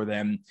pay for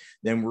them,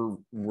 then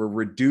we're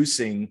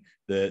reducing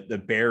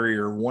the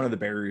barrier, one of the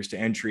barriers to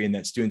entry, and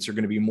that students are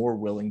going to be more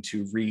willing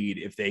to read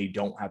if they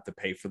don't have to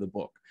pay for the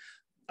book.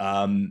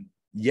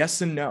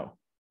 Yes and no.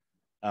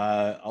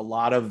 A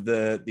lot of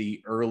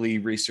the early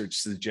research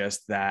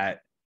suggests that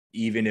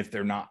even if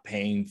they're not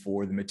paying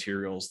for the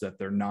materials, that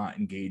they're not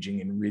engaging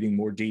in reading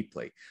more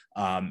deeply.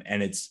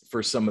 And it's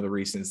for some of the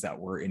reasons that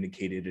were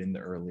indicated in the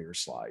earlier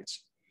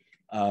slides.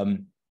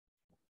 Any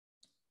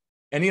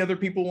other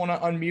people want to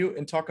unmute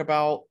and talk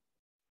about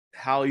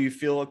how you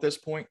feel at this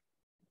point?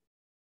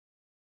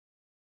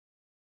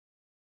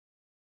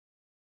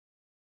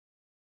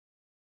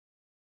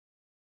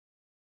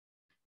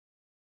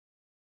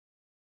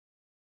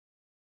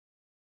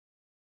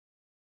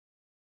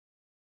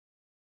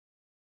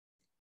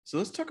 So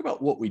let's talk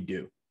about what we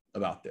do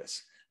about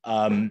this.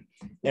 And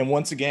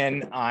once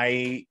again,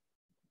 I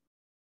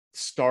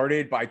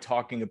started by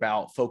talking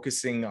about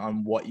focusing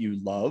on what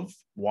you love,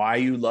 why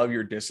you love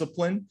your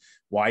discipline,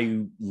 why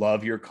you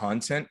love your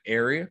content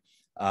area,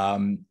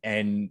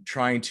 and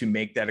trying to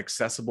make that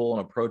accessible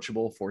and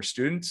approachable for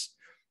students.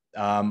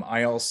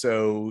 I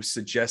also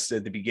suggested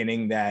at the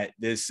beginning that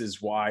this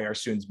is why our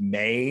students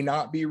may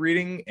not be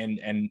reading,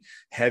 and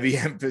heavy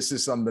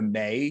emphasis on the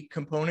may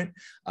component.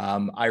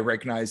 I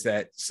recognize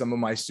that some of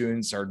my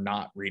students are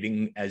not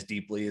reading as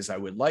deeply as I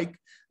would like.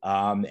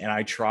 And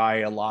I try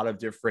a lot of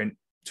different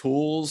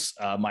tools.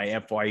 My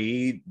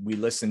FYE, we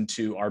listen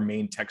to our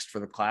main text for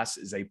the class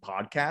is a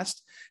podcast.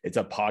 It's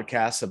a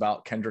podcast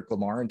about Kendrick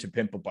Lamar and To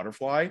Pimp a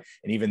Butterfly.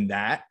 And even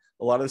that,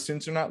 a lot of the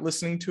students are not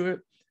listening to it.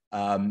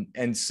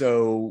 And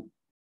so,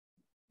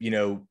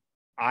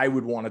 I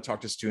would want to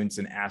talk to students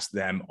and ask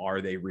them,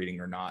 are they reading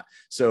or not?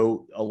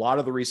 So a lot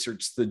of the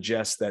research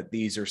suggests that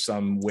these are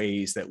some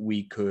ways that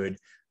we could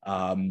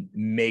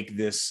make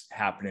this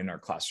happen in our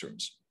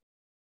classrooms.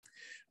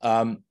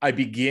 I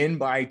begin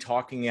by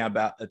talking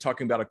about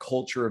a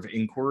culture of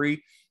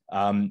inquiry.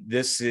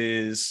 This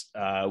is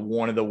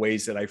one of the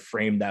ways that I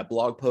framed that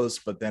blog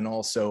post, but then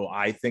also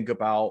I think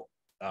about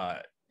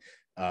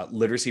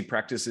literacy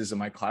practices in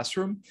my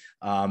classroom.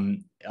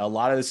 A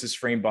lot of this is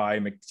framed by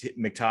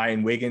McTighe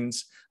and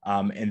Wiggins,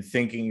 and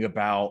thinking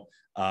about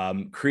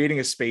creating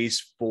a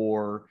space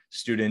for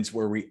students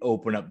where we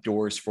open up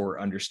doors for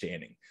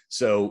understanding.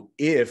 So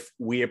if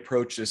we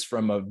approach this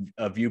from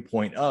a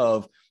viewpoint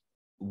of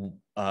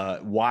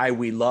why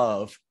we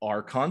love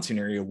our content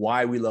area,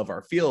 why we love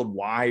our field,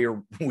 why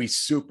are we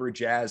super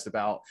jazzed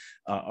about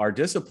our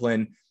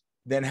discipline,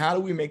 then how do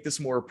we make this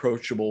more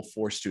approachable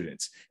for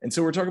students? And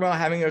so we're talking about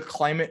having a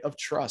climate of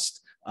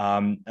trust,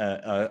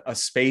 a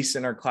space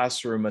in our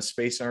classroom, a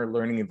space in our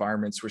learning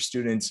environments where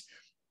students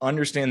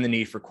understand the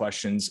need for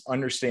questions,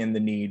 understand the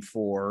need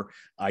for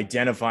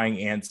identifying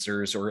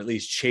answers, or at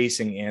least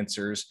chasing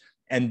answers,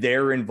 and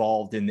they're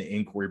involved in the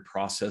inquiry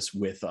process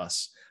with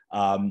us.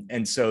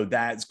 And so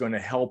that's going to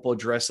help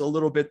address a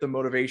little bit the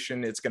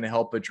motivation. It's going to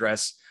help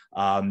address,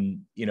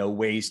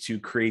 ways to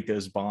create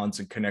those bonds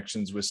and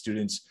connections with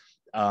students.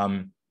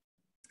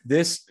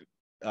 This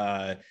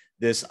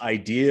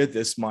idea,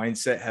 this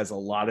mindset has a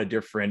lot of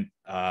different,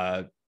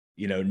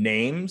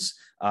 names.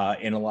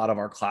 In a lot of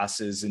our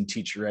classes in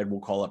teacher ed, we'll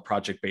call it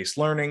project-based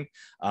learning.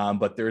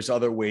 But there's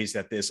other ways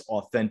that this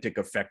authentic,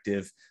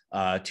 effective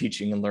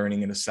teaching and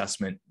learning and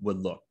assessment would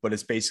look. But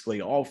it's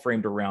basically all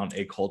framed around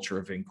a culture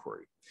of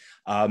inquiry.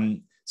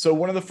 So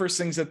one of the first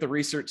things that the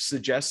research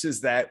suggests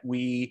is that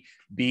we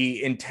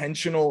be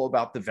intentional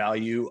about the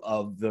value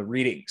of the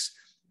readings.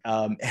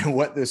 And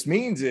what this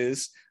means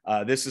is,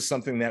 this is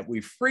something that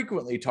we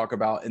frequently talk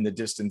about in the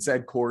distance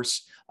ed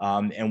course,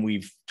 and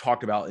we've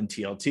talked about in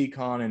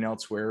TLT-Con and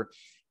elsewhere,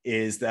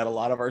 is that a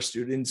lot of our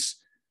students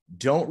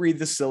don't read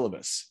the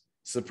syllabus.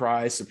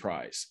 Surprise,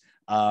 surprise.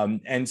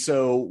 And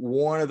so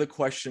one of the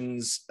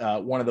questions,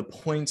 one of the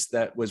points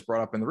that was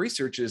brought up in the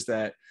research is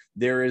that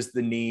there is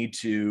the need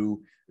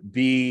to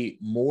be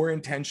more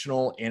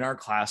intentional in our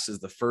classes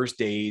the first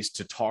days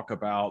to talk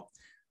about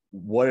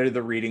what are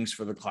the readings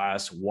for the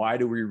class, why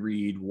do we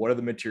read, what are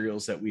the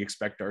materials that we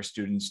expect our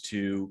students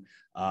to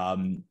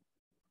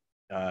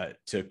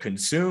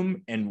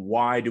consume, and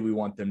why do we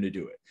want them to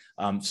do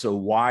it? So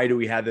why do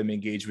we have them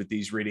engage with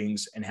these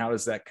readings, and how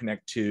does that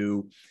connect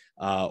to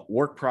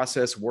work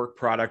process, work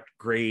product,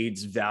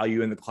 grades,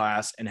 value in the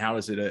class, and how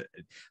does it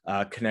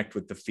connect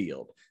with the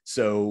field?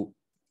 So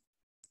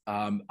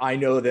I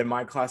know that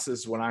my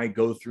classes, when I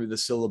go through the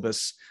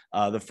syllabus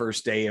the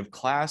first day of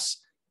class,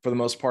 for the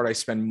most part, I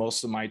spend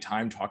most of my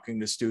time talking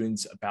to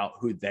students about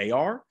who they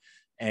are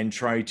and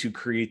try to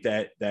create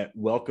that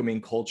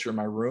welcoming culture in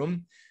my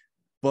room.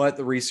 But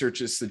the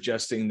research is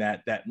suggesting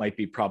that that might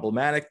be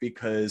problematic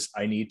because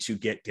I need to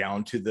get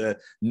down to the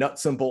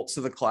nuts and bolts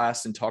of the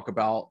class and talk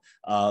about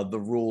the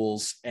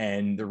rules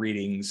and the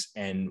readings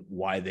and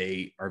why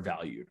they are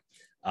valued.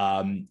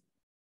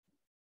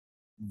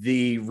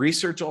 The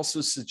research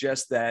also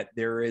suggests that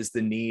there is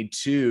the need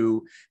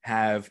to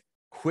have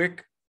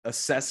quick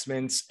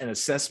assessments, and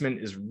assessment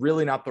is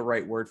really not the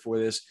right word for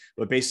this,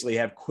 but basically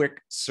have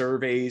quick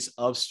surveys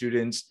of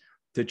students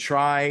to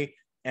try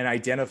and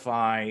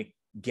identify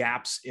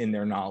gaps in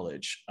their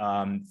knowledge,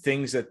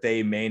 things that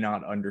they may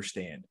not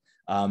understand.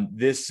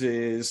 This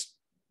is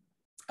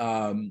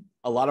a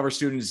lot of our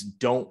students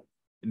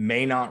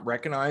may not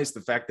recognize the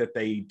fact that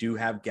they do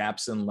have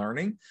gaps in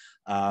learning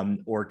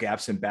or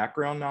gaps in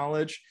background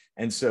knowledge.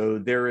 And so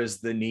there is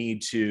the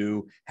need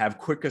to have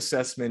quick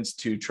assessments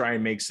to try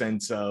and make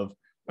sense of,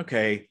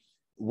 okay,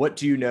 what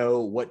do you know?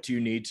 What do you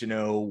need to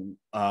know?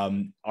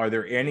 Are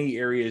there any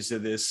areas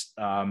of this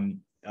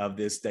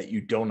that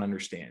you don't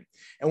understand?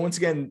 And once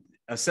again,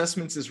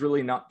 assessments is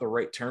really not the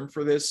right term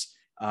for this.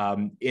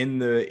 In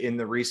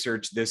the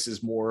research, this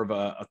is more of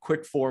a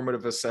quick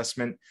formative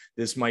assessment.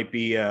 This might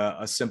be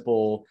a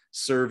simple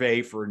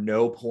survey for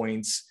no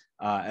points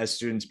as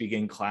students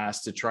begin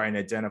class to try and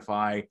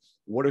identify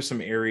what are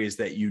some areas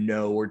that you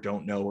know or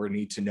don't know or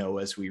need to know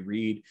as we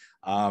read.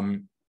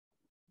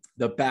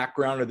 The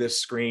background of this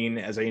screen,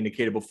 as I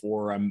indicated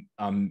before,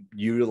 I'm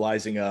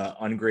utilizing a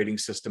ungrading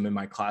system in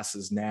my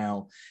classes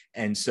now.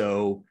 And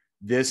so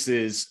this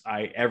is,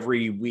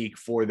 every week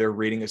for their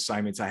reading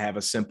assignments, I have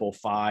a simple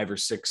 5 or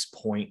 6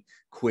 point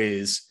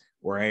quiz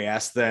where I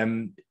ask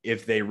them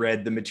if they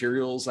read the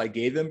materials I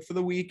gave them for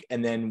the week,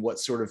 and then what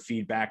sort of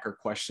feedback or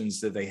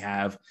questions that they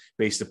have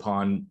based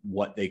upon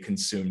what they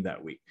consumed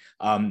that week.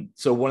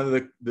 So one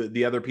of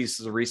the other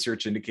pieces of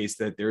research indicates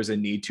that there's a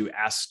need to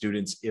ask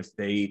students if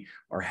they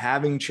are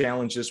having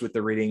challenges with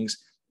the readings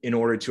in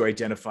order to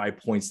identify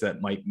points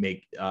that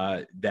might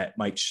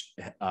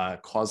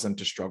cause them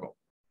to struggle.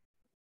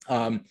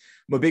 I'm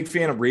a big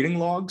fan of reading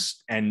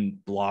logs and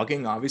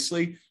blogging,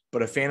 obviously,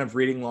 but a fan of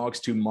reading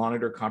logs to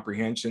monitor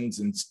comprehension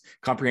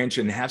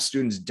and have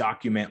students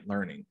document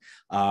learning.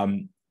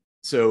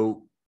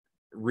 So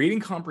reading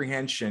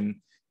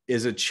comprehension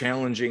is a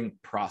challenging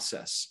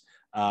process.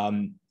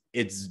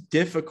 It's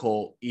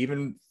difficult,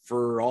 even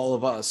for all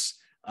of us.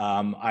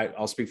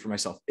 I'll speak for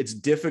myself. It's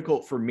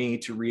difficult for me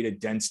to read a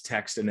dense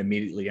text and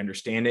immediately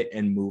understand it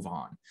and move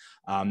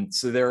on.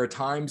 So there are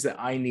times that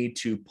I need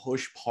to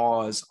push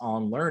pause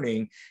on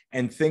learning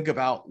and think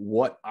about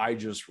what I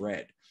just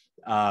read.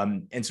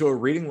 And so a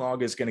reading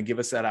log is going to give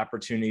us that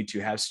opportunity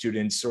to have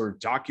students sort of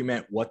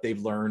document what they've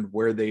learned,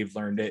 where they've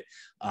learned it,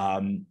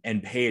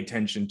 and pay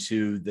attention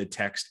to the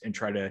text and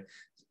try to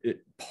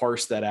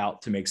parse that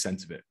out to make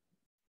sense of it.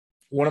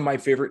 One of my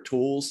favorite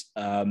tools,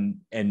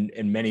 and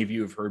many of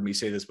you have heard me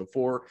say this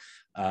before,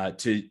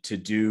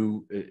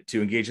 to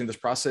engage in this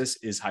process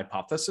is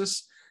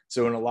Hypothesis.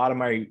 So in a lot of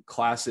my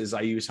classes,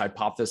 I use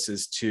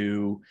Hypothesis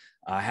to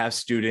have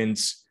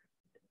students.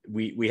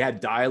 We had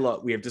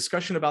dialogue, we have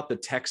discussion about the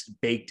text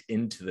baked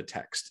into the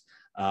text,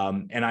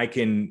 and I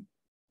can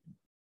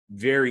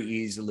very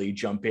easily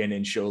jump in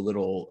and show a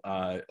little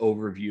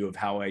overview of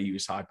how I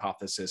use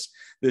Hypothesis.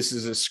 This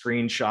is a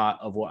screenshot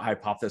of what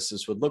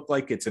Hypothesis would look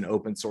like. It's an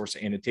open source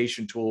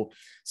annotation tool.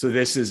 So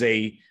this is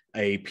a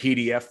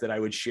PDF that I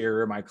would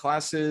share in my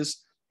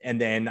classes,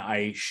 and then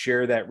I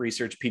share that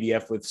research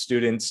PDF with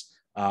students.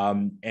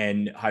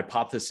 And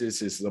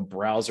Hypothesis is the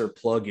browser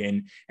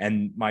plugin,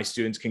 and my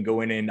students can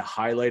go in and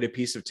highlight a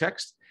piece of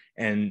text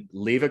and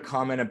leave a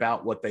comment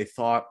about what they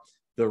thought.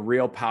 The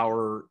real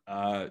power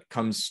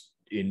comes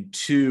in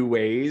 2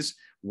 ways.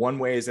 One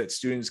way is that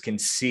students can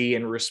see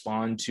and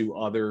respond to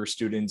other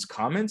students'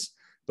 comments.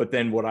 But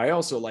then what I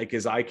also like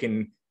is I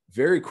can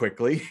very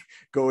quickly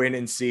go in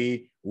and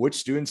see which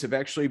students have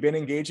actually been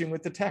engaging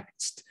with the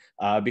text,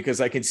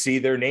 because I can see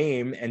their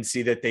name and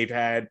see that they've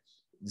had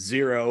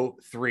 0,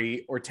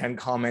 3, or 10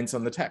 comments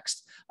on the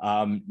text.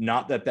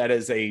 Not that that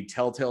is a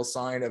telltale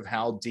sign of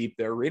how deep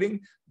they're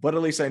reading, but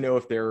at least I know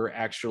if they're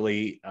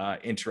actually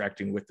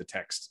interacting with the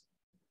text.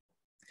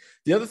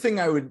 The other thing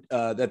I would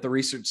that the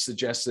research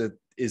suggested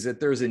is that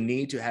there's a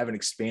need to have an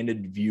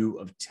expanded view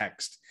of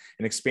text,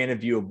 an expanded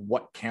view of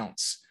what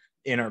counts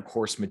in our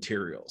course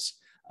materials.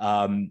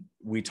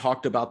 We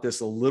talked about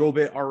this a little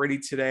bit already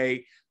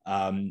today.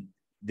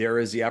 There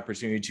is the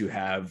opportunity to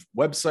have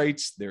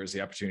websites. There's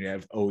the opportunity to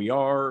have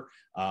OER,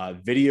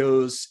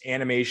 videos,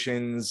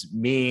 animations,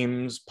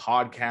 memes,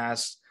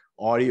 podcasts,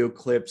 audio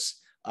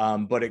clips,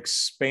 but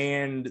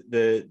expand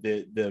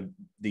the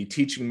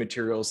teaching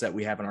materials that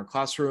we have in our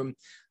classroom.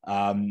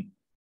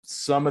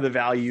 some of the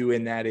value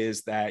in that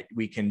is that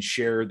we can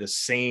share the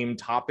same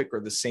topic or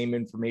the same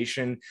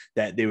information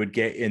that they would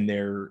get in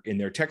their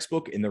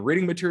textbook, in the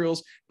reading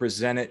materials,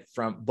 present it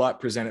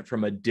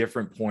from a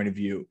different point of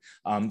view.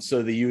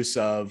 So the use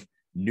of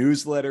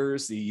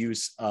newsletters, the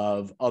use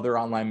of other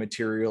online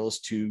materials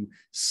to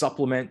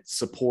supplement,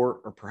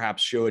 support, or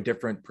perhaps show a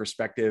different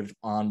perspective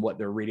on what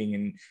they're reading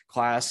in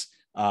class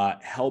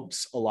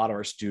helps a lot of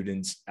our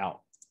students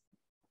out.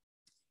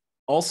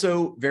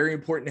 Also, very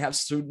important to have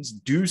students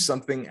do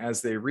something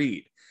as they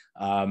read.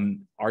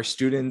 Our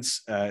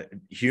students,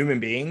 human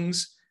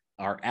beings,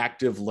 are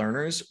active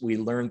learners. We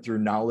learn through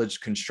knowledge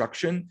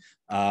construction.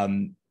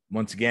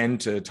 Once again,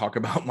 to talk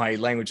about my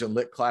language and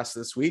lit class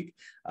this week,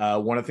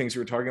 one of the things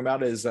we were talking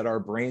about is that our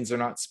brains are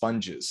not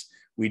sponges.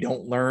 We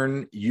don't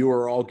learn. You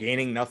are all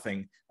gaining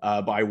nothing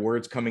by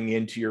words coming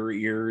into your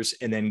ears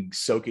and then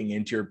soaking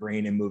into your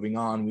brain and moving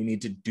on. We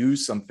need to do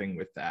something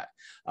with that.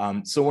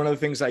 So one of the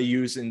things I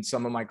use in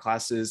some of my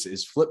classes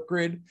is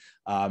Flipgrid.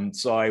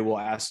 So I will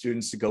ask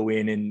students to go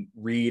in and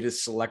read a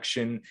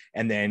selection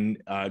and then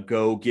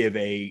go give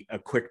a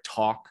quick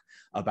talk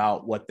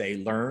about what they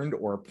learned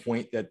or a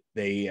point that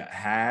they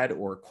had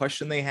or a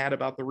question they had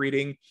about the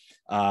reading.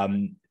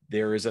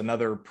 There is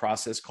another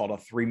process called a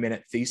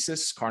 3-minute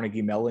thesis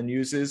Carnegie Mellon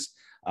uses.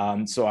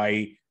 So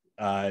I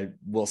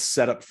will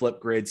set up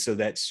Flipgrid so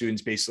that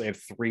students basically have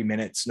 3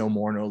 minutes, no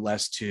more, no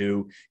less,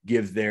 to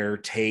give their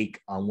take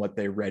on what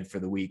they read for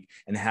the week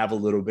and have a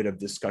little bit of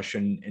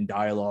discussion and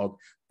dialogue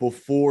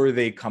before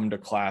they come to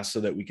class so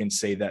that we can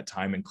save that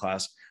time in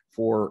class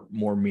for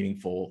more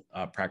meaningful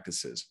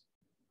practices.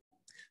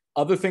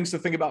 Other things to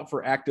think about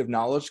for active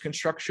knowledge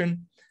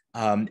construction,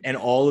 and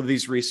all of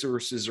these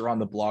resources are on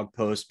the blog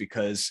post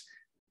because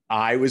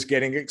I was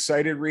getting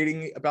excited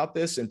reading about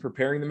this and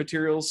preparing the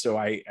materials, so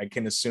I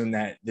can assume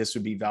that this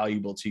would be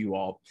valuable to you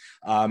all.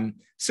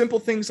 Simple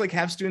things like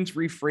have students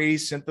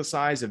rephrase,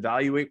 synthesize,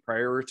 evaluate,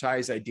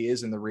 prioritize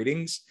ideas in the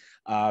readings.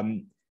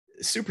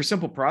 Super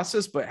simple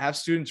process, but have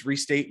students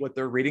restate what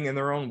they're reading in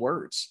their own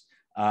words.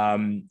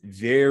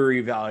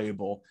 Very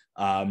valuable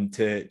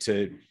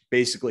to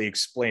basically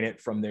explain it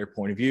from their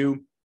point of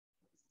view.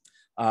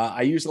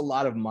 I use a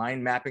lot of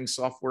mind mapping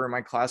software in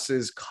my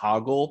classes.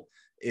 Coggle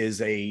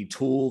is a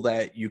tool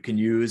that you can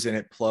use, and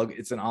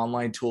it's an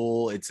online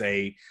tool. It's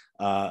a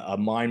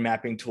mind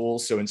mapping tool.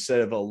 So instead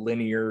of a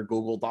linear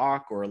Google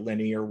Doc or a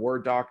linear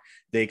Word doc,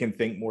 they can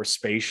think more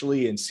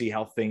spatially and see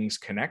how things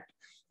connect.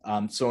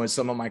 So in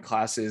some of my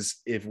classes,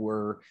 if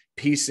we're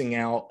piecing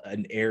out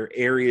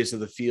areas of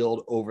the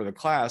field over the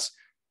class,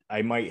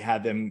 I might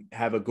have them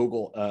have a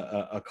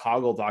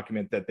Coggle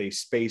document that they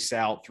space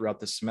out throughout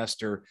the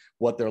semester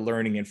what they're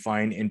learning and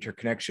find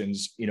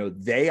interconnections.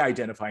 They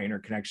identify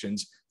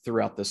interconnections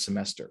throughout the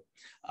semester.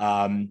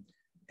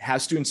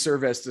 Have students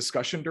serve as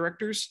discussion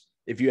directors.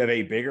 If you have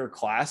a bigger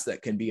class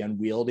that can be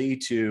unwieldy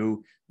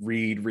to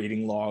read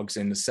reading logs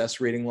and assess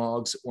reading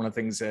logs, one of the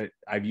things that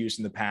I've used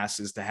in the past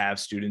is to have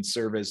students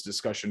serve as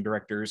discussion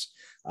directors.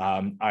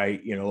 I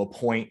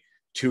appoint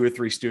 2 or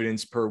 3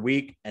 students per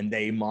week, and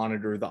they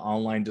monitor the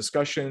online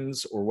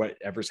discussions or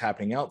whatever's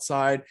happening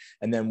outside.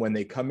 And then when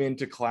they come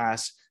into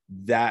class,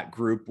 that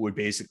group would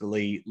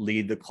basically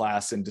lead the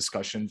class in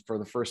discussion for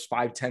the first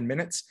 5-10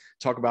 minutes,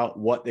 talk about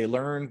what they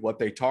learned, what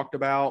they talked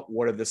about,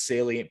 what are the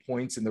salient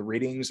points in the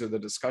readings or the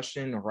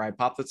discussion or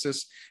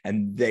hypothesis,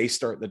 and they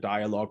start the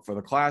dialogue for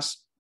the class.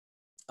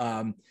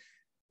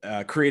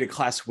 Create a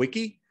class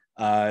wiki.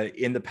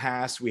 In the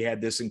past, we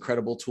had this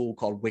incredible tool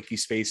called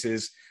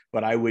Wikispaces,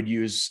 but I would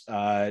use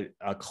a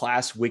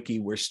class wiki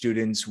where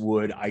students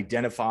would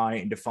identify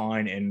and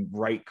define and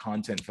write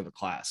content for the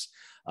class.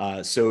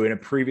 So in a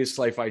previous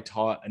life, I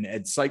taught an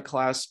ed psych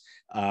class,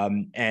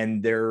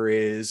 and there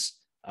is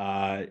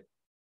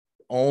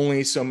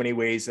only so many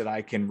ways that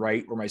I can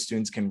write where my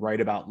students can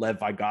write about Lev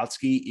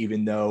Vygotsky,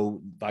 even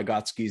though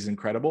Vygotsky is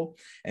incredible.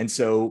 And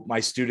so my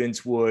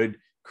students would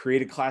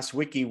create a class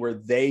wiki where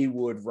they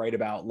would write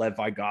about Lev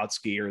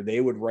Vygotsky or they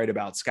would write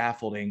about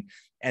scaffolding.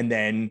 And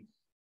then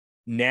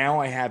now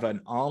I have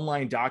an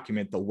online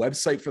document, the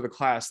website for the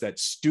class that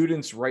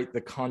students write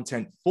the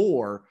content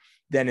for.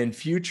 Then in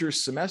future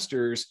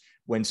semesters,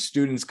 when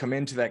students come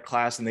into that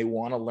class and they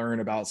want to learn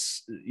about,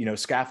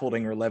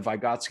 scaffolding or Lev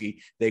Vygotsky,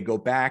 they go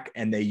back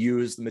and they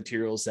use the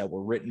materials that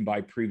were written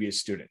by previous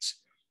students.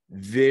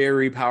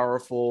 Very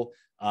powerful.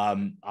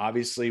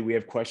 Obviously, we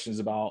have questions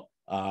about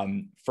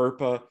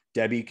FERPA.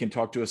 Debbie can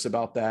talk to us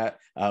about that.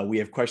 We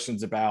have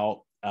questions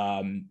about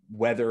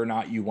whether or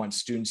not you want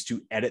students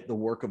to edit the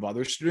work of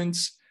other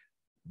students.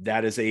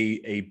 That is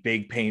a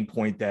big pain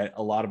point that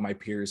a lot of my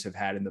peers have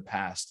had in the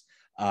past.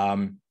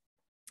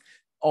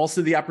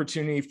 Also, the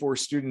opportunity for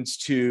students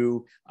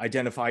to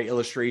identify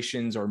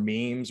illustrations or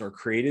memes or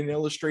create an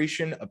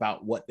illustration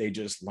about what they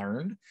just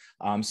learned.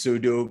 So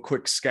do a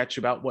quick sketch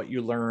about what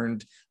you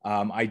learned,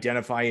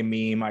 identify a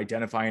meme,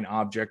 identify an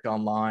object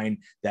online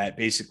that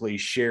basically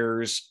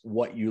shares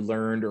what you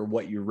learned or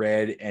what you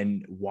read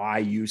and why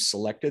you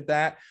selected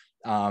that.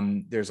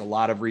 There's a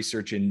lot of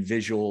research in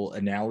visual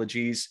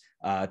analogies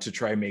to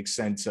try and make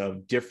sense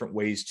of different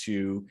ways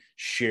to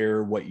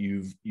share what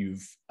you've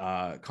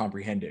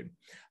comprehended.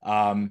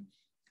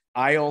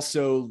 I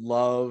also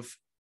love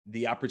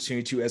the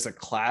opportunity to, as a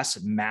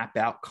class, map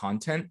out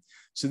content.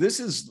 So this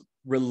is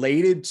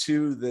related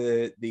to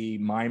the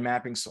mind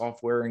mapping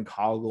software and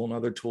Coggle and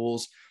other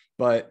tools,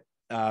 but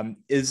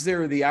is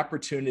there the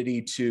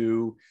opportunity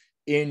to,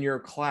 in your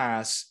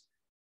class,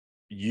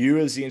 you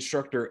as the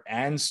instructor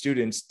and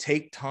students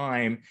take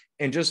time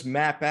and just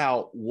map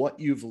out what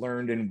you've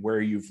learned and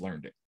where you've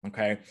learned it?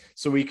 Okay,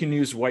 so we can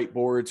use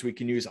whiteboards, we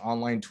can use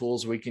online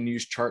tools, we can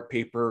use chart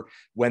paper.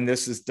 When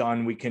this is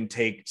done, we can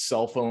take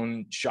cell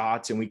phone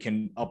shots and we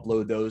can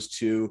upload those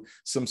to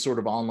some sort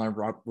of online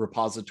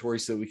repository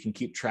so that we can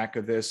keep track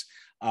of this.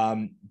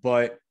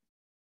 But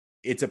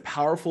it's a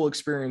powerful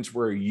experience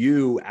where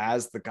you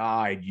as the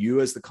guide,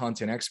 you as the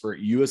content expert,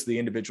 you as the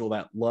individual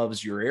that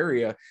loves your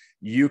area,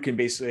 you can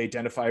basically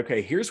identify,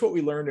 okay, here's what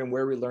we learned and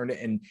where we learned it,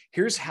 and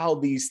here's how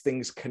these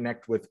things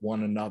connect with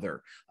one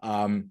another.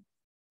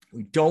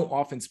 We don't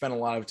often spend a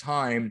lot of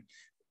time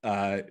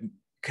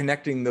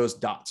connecting those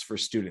dots for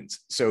students.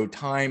 So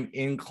time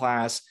in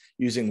class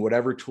using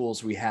whatever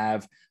tools we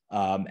have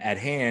at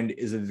hand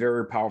is a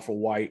very powerful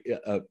way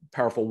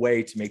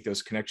to make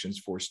those connections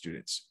for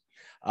students.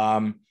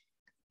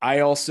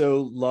 I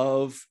also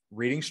love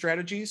reading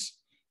strategies.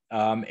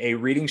 A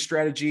reading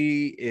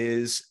strategy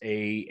is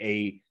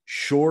a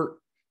short,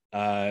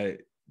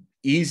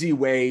 easy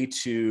way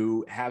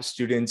to have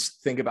students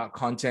think about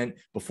content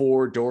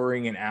before,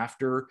 during, and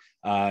after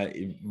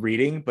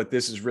reading, but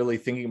this is really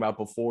thinking about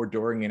before,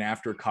 during, and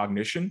after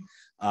cognition.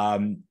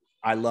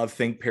 I love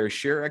think, pair,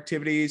 share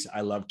activities.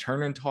 I love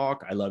turn and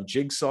talk. I love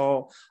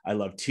jigsaw. I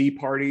love tea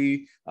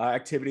party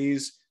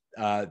activities.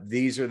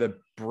 These are the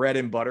bread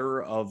and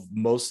butter of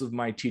most of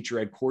my teacher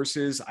ed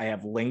courses. I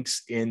have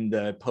links in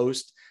the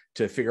post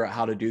to figure out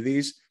how to do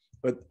these.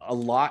 But a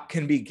lot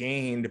can be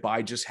gained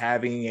by just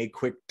having a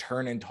quick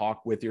turn and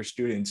talk with your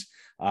students.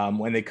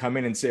 When they come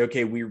in and say,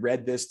 okay, we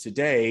read this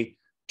today,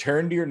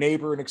 turn to your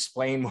neighbor and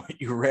explain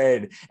what you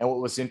read and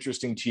what was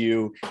interesting to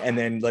you, and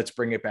then let's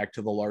bring it back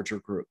to the larger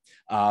group.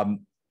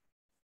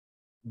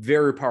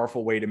 Very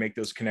powerful way to make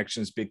those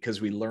connections because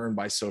we learn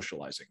by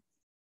socializing.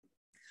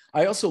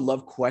 I also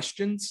love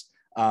questions.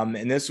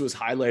 And this was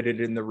highlighted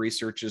in the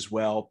research as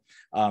well.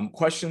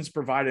 Questions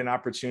provide an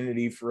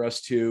opportunity for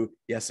us to,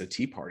 yes, a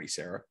tea party,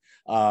 Sarah.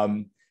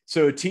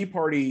 So a tea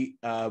party,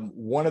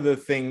 one of the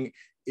things,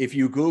 if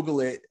you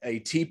Google it, a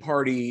tea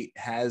party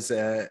has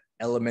a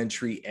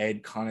elementary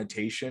ed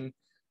connotation.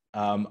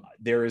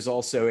 There is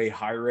also a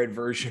higher ed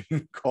version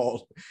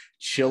called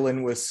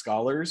Chillin' with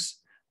Scholars.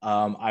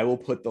 I will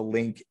put the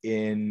link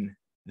in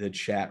the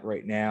chat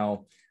right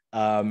now.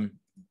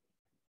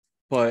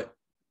 But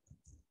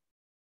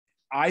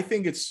I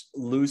think it's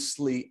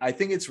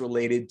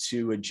related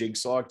to a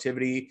jigsaw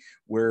activity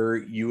where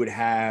you would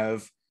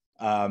have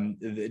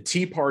the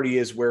tea party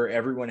is where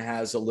everyone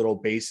has a little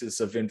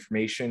basis of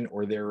information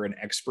or they're an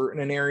expert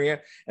in an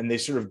area and they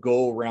sort of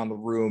go around the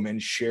room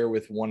and share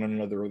with one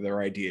another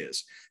their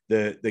ideas.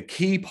 The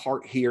key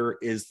part here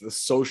is the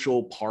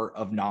social part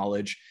of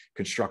knowledge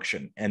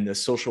construction and the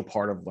social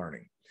part of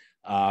learning.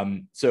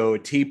 So a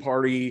tea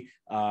party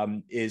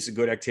is a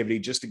good activity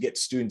just to get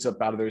students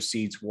up out of their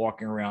seats,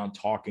 walking around,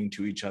 talking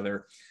to each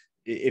other.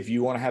 If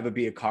you want to have it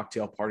be a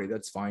cocktail party,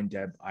 that's fine,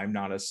 Deb. I'm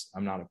not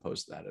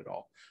opposed to that at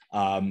all.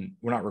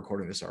 We're not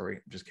recording this, are we?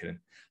 I'm just kidding.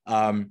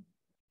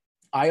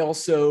 I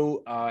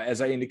also,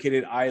 as I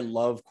indicated, I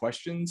love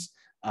questions.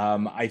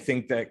 I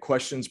think that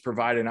questions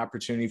provide an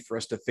opportunity for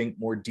us to think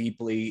more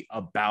deeply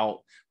about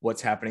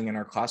what's happening in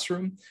our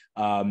classroom.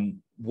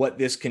 What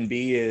this can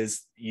be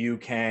is you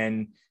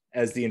can,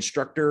 as the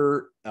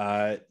instructor,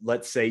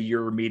 let's say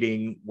you're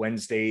meeting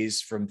Wednesdays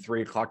from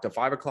 3 o'clock to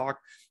 5 o'clock.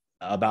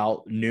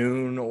 About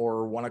noon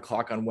or 1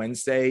 o'clock on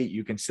Wednesday,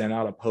 you can send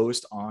out a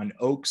post on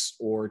Oaks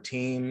or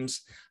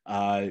Teams,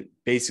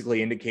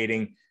 basically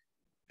indicating,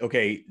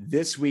 okay,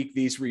 this week,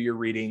 these were your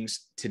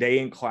readings. Today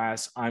in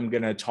class, I'm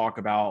going to talk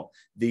about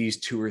these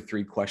 2 or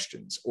 3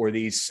 questions or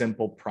these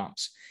simple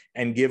prompts,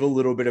 and give a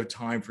little bit of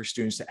time for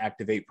students to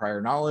activate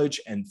prior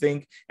knowledge and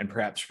think and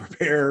perhaps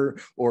prepare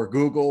or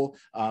Google,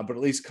 but at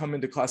least come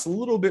into class a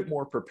little bit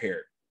more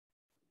prepared.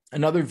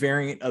 Another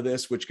variant of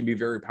this, which can be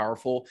very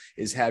powerful,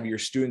 is have your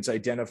students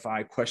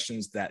identify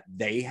questions that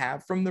they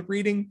have from the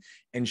reading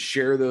and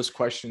share those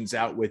questions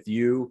out with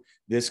you.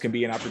 This can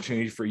be an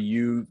opportunity for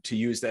you to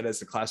use that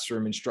as a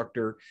classroom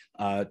instructor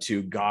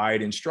to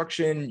guide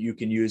instruction. You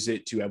can use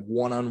it to have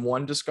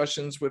one-on-one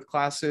discussions with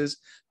classes.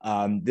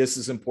 This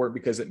is important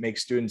because it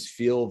makes students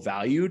feel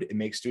valued. It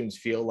makes students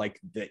feel like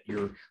that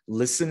you're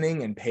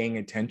listening and paying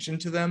attention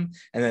to them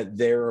and that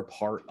they're a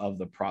part of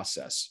the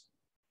process.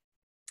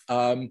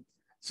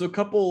 So a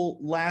couple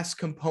last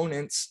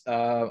components,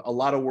 a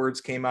lot of words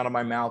came out of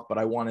my mouth, but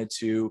I wanted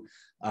to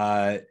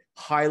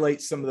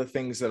highlight some of the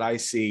things that I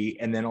see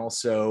and then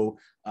also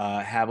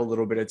have a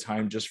little bit of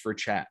time just for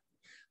chat.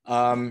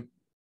 One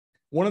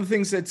of the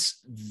things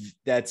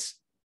that's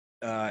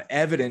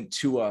evident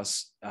to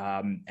us,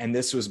 and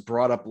this was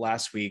brought up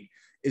last week,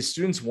 is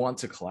students want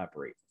to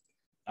collaborate.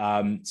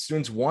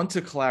 Students want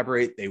to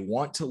collaborate, they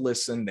want to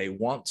listen, they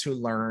want to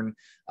learn.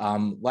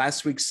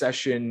 Last week's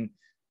session,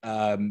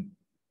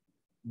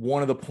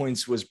 one of the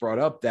points was brought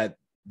up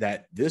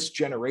that this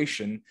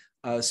generation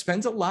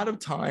spends a lot of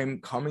time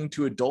coming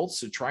to adults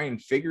to try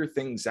and figure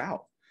things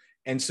out.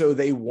 And so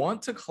they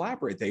want to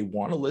collaborate, they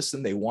want to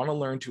listen, they want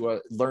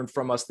to learn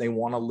from us, they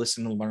want to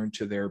listen and learn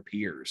to their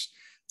peers.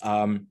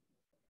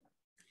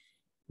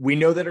 We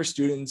know that our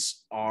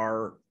students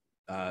are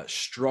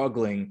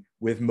struggling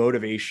with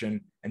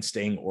motivation and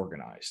staying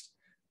organized.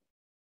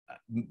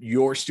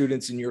 Your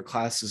students in your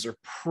classes are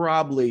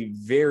probably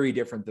very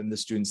different than the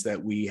students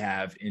that we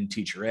have in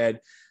teacher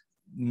ed.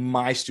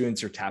 My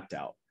students are tapped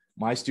out.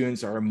 My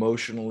students are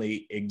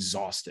emotionally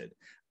exhausted.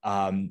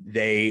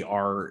 They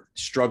are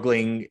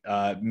struggling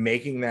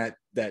making that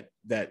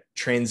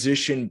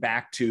transition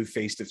back to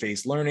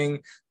face-to-face learning.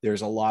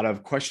 There's a lot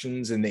of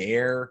questions in the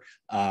air,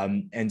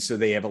 and so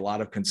they have a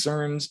lot of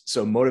concerns.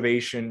 So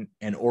motivation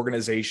and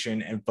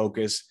organization and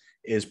focus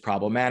is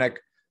problematic.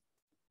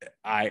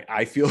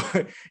 I feel,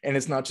 and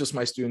it's not just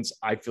my students,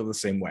 I feel the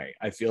same way.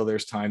 I feel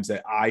there's times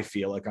that I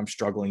feel like I'm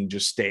struggling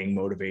just staying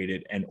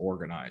motivated and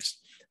organized.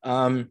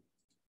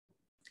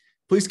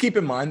 Please keep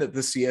in mind that the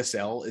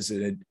CSL is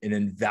an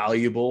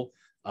invaluable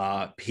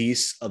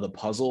piece of the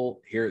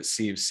puzzle here at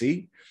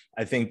CofC.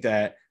 I think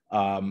that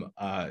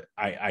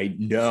I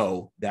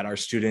know that our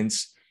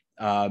students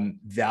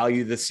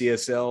value the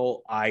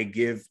CSL.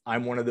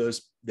 I'm one of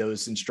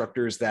those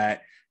instructors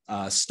that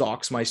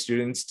stalks my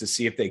students to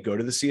see if they go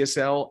to the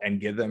CSL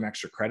and give them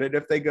extra credit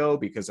if they go,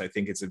 because I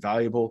think it's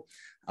invaluable.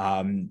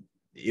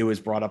 It was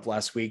brought up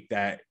last week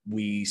that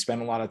we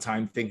spend a lot of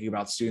time thinking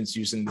about students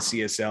using the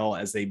CSL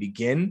as they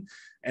begin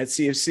at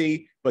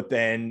CofC, but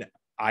then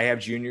I have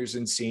juniors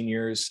and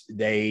seniors.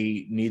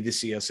 They need the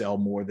CSL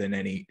more than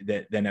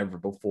ever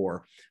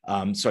before.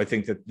 So I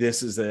think that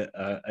this is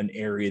an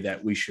area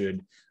that we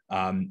should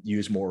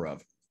use more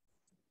of.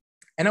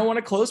 And I want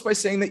to close by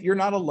saying that you're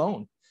not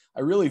alone. I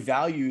really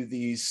value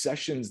these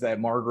sessions that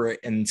Margaret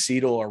and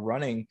Cedal are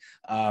running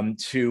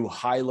to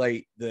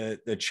highlight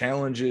the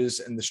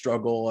challenges and the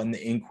struggle and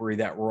the inquiry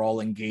that we're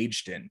all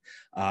engaged in.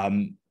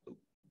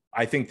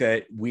 I think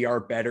that we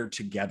are better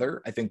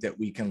together. I think that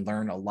we can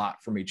learn a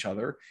lot from each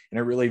other. And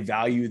I really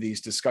value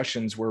these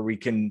discussions where we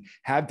can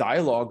have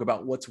dialogue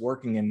about what's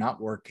working and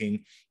not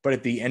working, but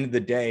at the end of the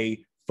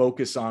day,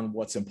 focus on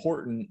what's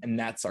important, and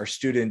that's our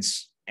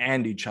students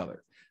and each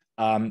other.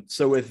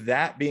 So with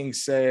that being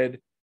said,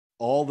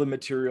 all the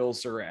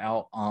materials are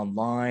out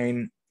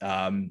online.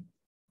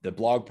 The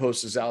blog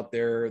post is out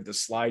there. The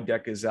slide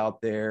deck is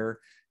out there,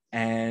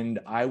 and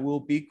I will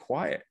be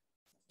quiet.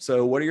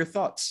 So what are your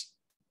thoughts?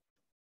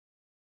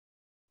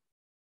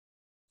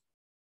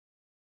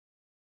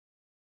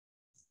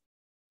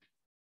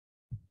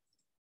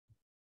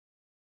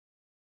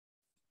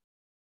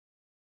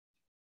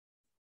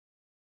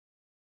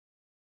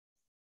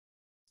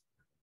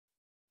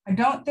 I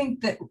don't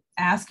think that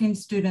asking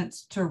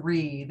students to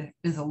read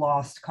is a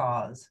lost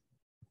cause.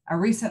 I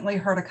recently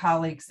heard a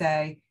colleague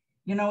say,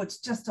 you know, it's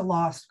just a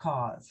lost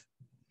cause.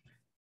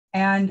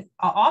 And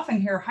I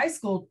often hear high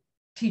school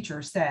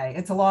teachers say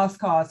it's a lost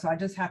cause, so I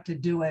just have to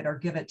do it or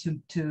give it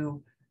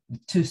to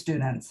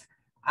students.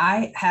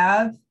 I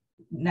have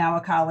now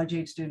a college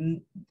age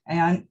student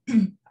and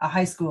a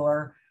high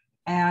schooler,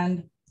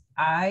 and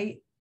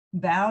I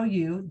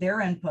value their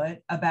input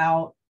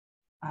about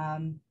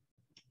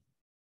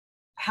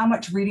how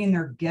much reading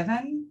they're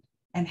given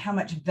and how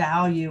much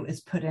value is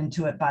put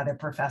into it by their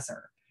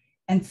professor.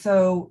 And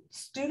so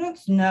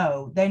students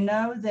know, they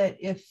know that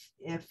if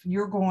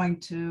you're going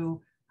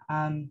to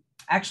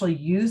actually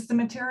use the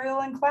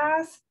material in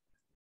class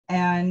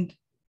and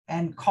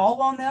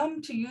call on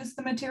them to use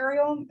the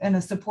material in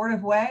a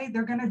supportive way,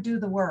 they're going to do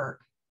the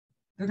work.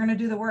 They're going to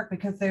do the work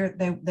because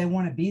they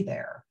want to be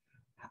there.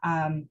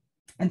 And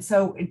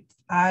so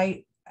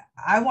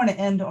I want to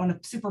end on a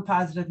super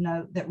positive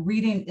note that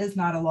reading is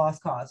not a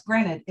lost cause.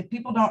 Granted, if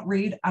people don't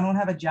read, I don't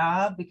have a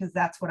job because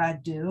that's what I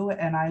do,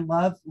 and I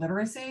love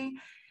literacy.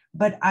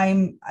 But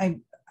I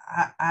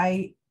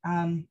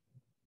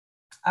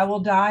will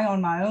die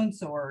on my own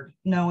sword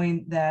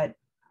knowing that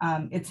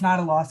it's not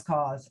a lost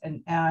cause,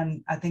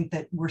 and I think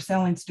that we're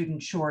selling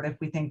students short if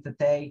we think that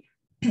they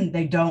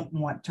don't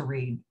want to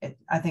read.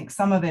 I think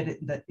some of it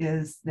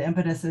is the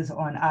impetus is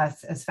on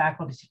us as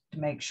faculty to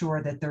make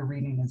sure that their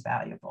reading is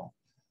valuable.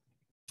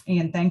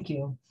 Ian, thank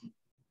you.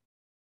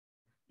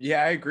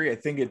 Yeah, I agree. I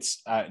think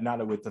it's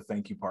not with the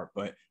thank you part,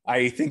 but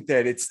I think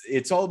that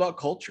it's all about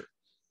culture.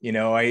 You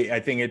know,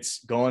 I think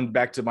it's going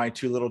back to my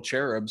two little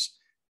cherubs.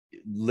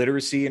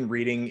 Literacy and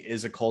reading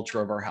is a culture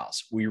of our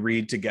house. We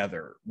read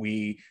together.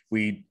 We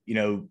you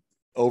know,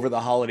 over the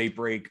holiday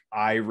break,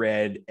 I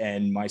read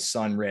and my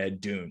son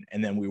read Dune,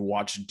 and then we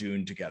watched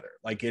Dune together.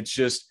 Like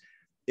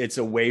it's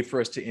a way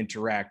for us to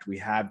interact. We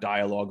have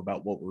dialogue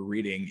about what we're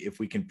reading. If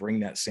we can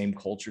bring that same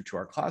culture to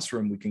our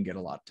classroom, we can get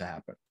a lot to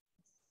happen.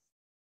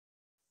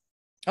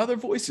 Other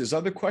voices,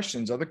 other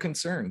questions, other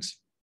concerns?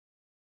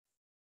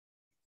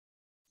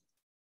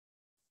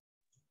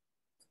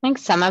 I think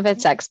some of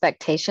it's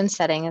expectation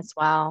setting as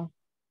well.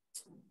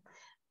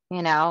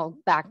 You know,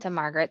 back to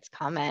Margaret's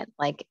comment,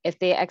 like if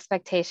the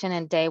expectation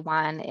in day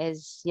one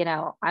is, you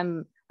know,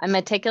 I'm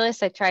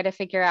meticulous. I try to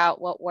figure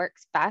out what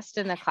works best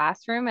in the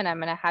classroom, and I'm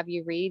going to have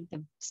you read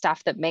the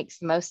stuff that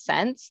makes most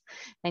sense,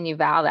 and you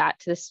vow that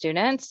to the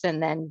students.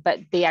 And then, but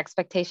the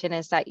expectation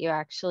is that you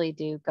actually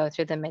do go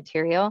through the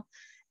material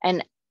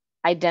and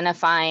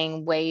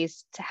identifying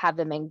ways to have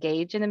them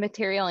engage in the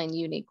material in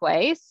unique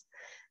ways.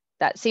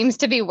 That seems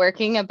to be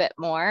working a bit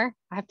more.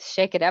 I have to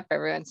shake it up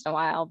every once in a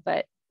while,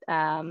 but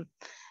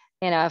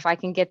you know, if I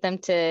can get them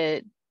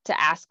to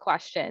ask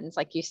questions,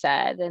 like you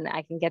said, and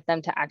I can get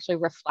them to actually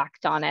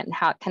reflect on it and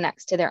how it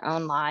connects to their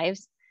own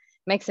lives,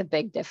 it makes a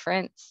big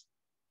difference.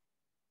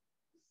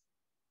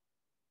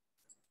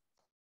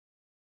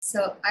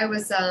 So I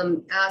was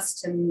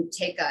asked to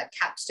take a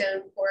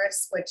capstone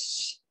course,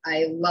 which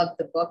I love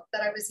the book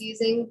that I was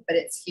using, but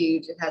it's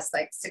huge. It has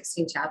like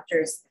 16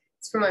 chapters.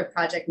 It's for my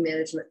project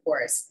management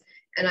course.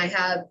 And I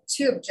have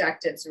two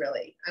objectives,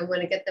 really. I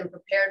want to get them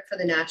prepared for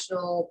the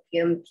national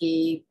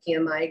PMP,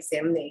 PMI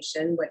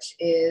examination, which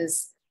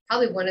is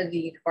probably one of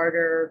the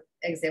harder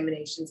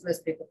examinations.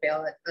 Most people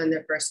fail it on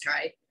their first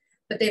try.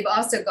 But they've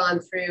also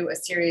gone through a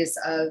series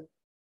of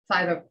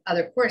 5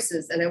 other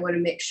courses, and I want to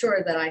make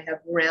sure that I have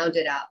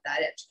rounded out that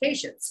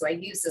education. So I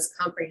use this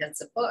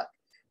comprehensive book,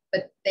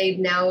 but they've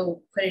now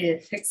put it in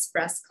an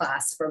express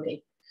class for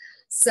me.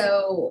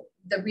 So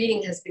the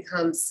reading has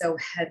become so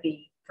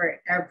heavy for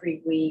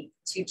every week,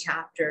 2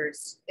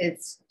 chapters.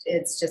 It's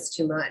just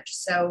too much.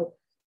 So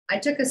I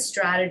took a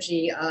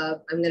strategy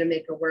of I'm going to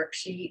make a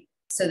worksheet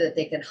so that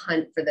they can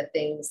hunt for the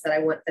things that I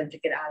want them to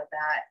get out of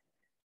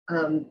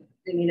that.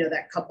 You know,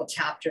 that couple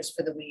chapters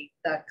for the week,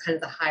 the kind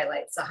of the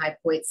highlights, the high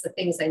points, the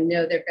things I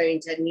know they're going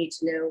to need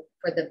to know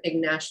for the big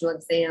national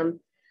exam.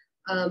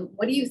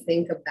 What do you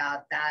think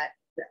about that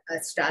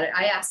strategy?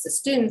 I asked the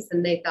students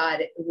and they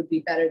thought it would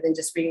be better than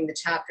just reading the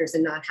chapters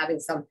and not having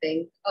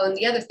something. Oh, and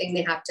the other thing,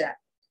 they have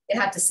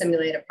to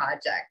simulate a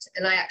project.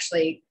 And I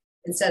actually,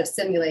 instead of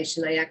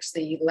simulation, I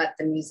actually let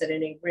them use it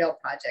in a real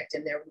project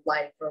in their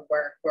life or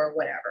work or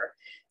whatever.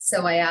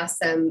 So I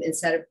asked them,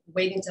 instead of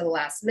waiting till the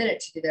last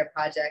minute to do their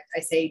project, I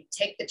say,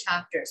 take the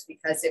chapters,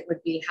 because it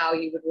would be how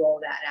you would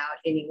roll that out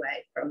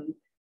anyway, from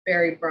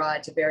very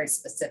broad to very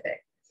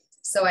specific.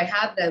 So I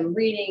have them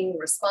reading,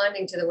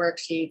 responding to the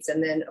worksheets,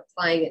 and then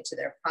applying it to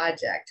their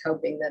project,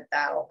 hoping that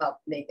that'll help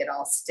make it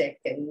all stick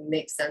and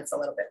make sense a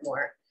little bit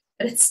more.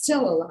 But it's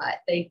still a lot.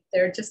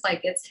 They're just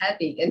like, it's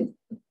heavy. And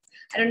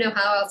I don't know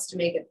how else to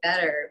make it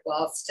better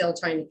while still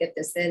trying to get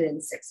this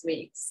in 6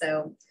 weeks.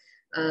 So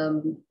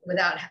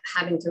without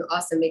having to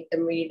also make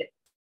them read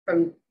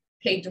from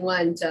page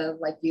 1 to,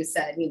 like you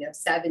said,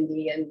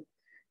 70. And,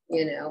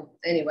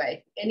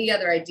 anyway, any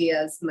other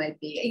ideas might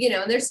be,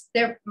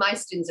 and my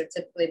students are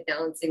typically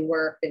balancing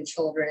work and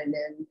children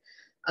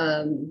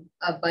and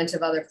a bunch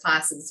of other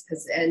classes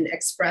and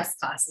express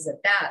classes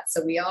at that.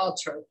 So we all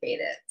truncate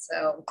it.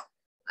 So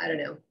I don't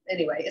know.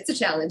 Anyway, it's a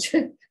challenge,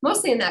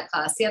 mostly in that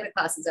class. The other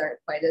classes aren't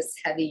quite as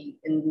heavy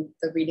in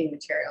the reading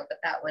material, but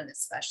that one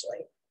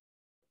especially.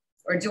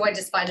 Or do I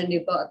just find a new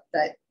book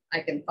that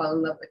I can fall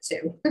in love with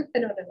too? I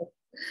don't know.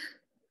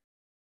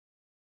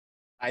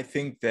 I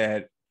think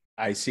that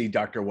I see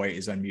Dr. White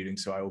is unmuting,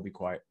 so I will be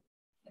quiet.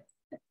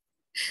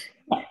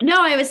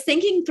 No, I was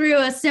thinking through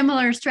a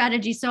similar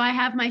strategy. So I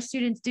have my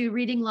students do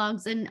reading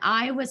logs, and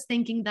I was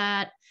thinking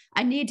that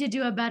I need to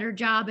do a better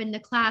job in the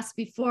class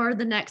before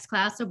the next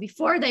class. So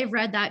before they've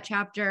read that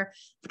chapter,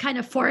 kind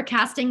of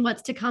forecasting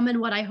what's to come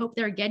and what I hope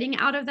they're getting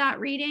out of that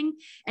reading.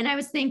 And I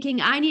was thinking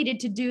I needed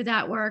to do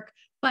that work,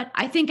 but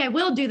I think I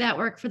will do that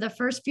work for the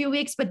first few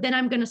weeks, but then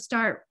I'm going to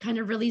start kind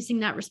of releasing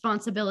that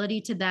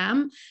responsibility to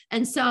them.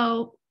 And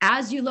so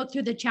as you look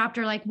through the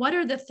chapter, like, what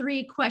are the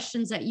 3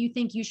 questions that you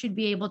think you should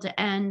be able to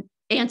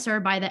answer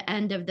by the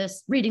end of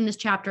this, reading this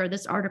chapter, or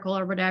this article,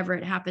 or whatever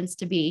it happens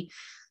to be?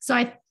 So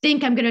I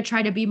think I'm going to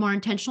try to be more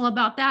intentional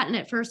about that. And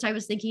at first I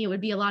was thinking it would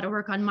be a lot of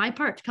work on my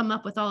part to come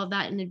up with all of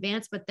that in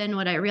advance. But then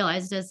what I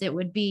realized is it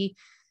would be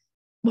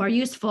more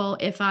useful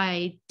if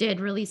I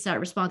did release that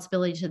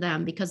responsibility to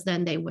them, because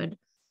then they would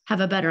have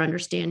a better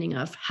understanding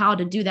of how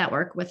to do that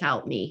work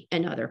without me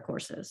in other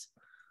courses.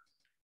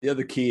 The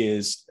other key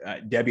is,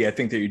 Debbie, I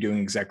think that you're doing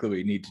exactly what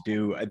you need to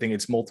do. I think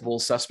it's multiple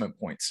assessment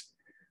points.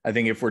 I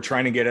think if we're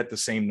trying to get at the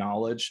same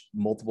knowledge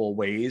multiple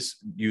ways,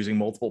 using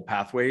multiple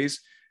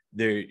pathways,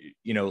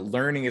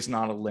 learning is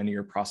not a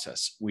linear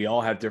process. We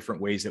all have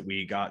different ways that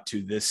we got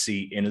to this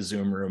seat in a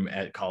Zoom room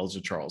at College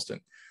of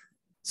Charleston.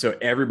 So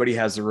everybody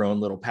has their own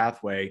little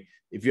pathway.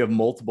 If you have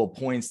multiple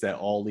points that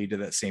all lead to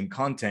that same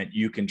content,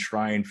 you can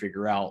try and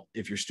figure out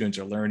if your students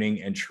are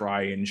learning and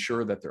try and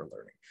ensure that they're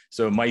learning.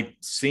 So it might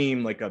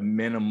seem like a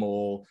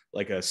minimal,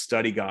 like a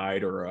study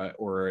guide or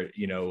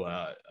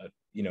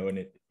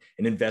an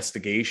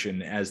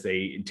investigation as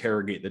they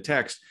interrogate the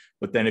text.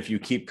 But then if you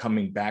keep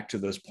coming back to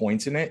those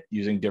points in it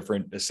using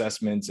different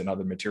assessments and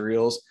other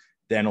materials,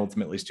 then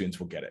ultimately students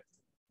will get it.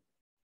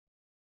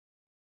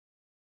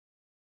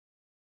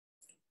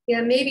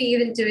 Yeah, maybe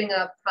even doing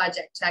a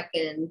project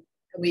check-in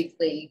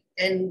weekly,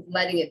 and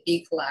letting it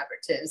be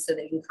collaborative so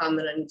they can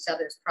comment on each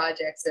other's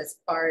projects as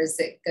far as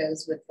it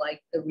goes with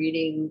like the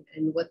reading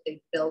and what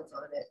they built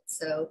on it.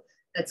 So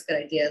that's a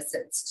good idea. So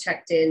it's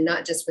checked in,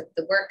 not just with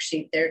the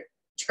worksheet they're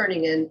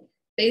turning in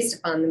based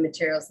upon the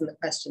materials and the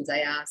questions I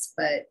asked,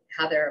 but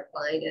how they're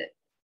applying it.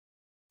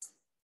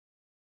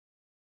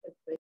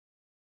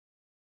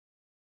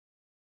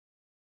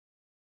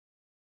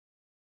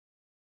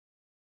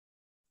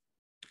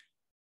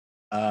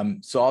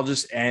 So I'll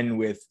just end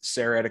with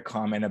Sarah had a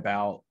comment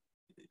about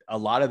a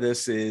lot of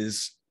this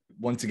is,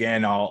 once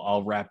again,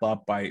 I'll wrap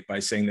up by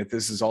saying that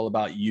this is all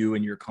about you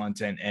and your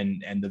content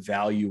and the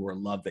value or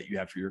love that you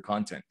have for your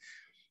content.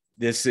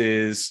 This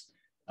is,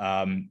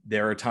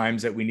 there are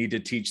times that we need to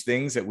teach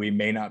things that we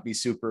may not be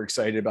super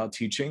excited about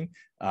teaching.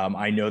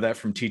 I know that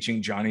from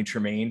teaching Johnny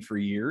Tremaine for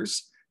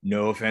years.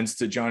 No offense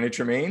to Johnny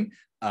Tremaine,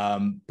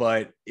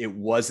 but it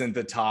wasn't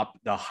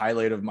the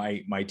highlight of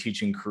my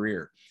teaching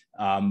career.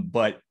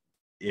 But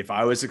if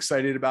I was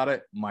excited about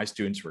it, my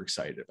students were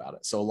excited about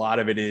it. So a lot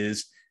of it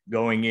is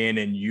going in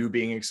and you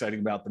being excited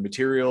about the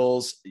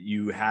materials,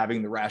 you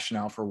having the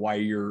rationale for why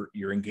you're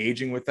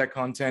engaging with that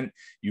content,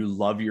 you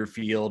love your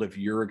field. If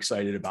you're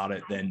excited about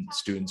it, then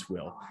students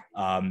will.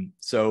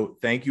 So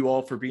thank you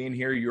all for being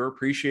here. You're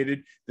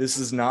appreciated. This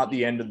is not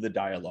the end of the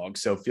dialogue,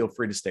 so feel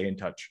free to stay in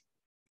touch.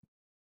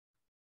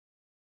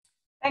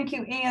 Thank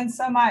you, Ian,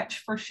 so much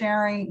for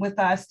sharing with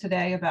us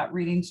today about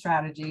reading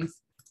strategies.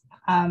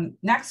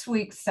 Next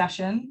week's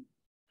session,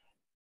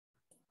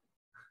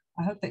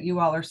 I hope that you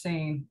all are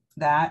seeing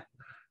that,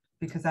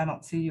 because I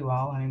don't see you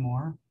all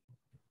anymore.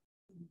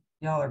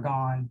 Y'all are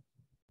gone.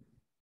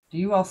 Do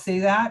you all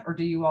see that, or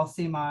do you all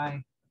see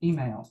my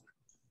email?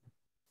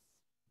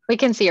 We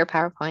can see your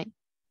PowerPoint.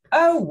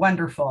 Oh,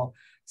 wonderful.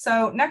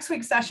 So next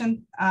week's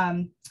session,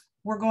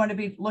 we're going to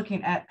be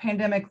looking at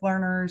pandemic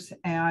learners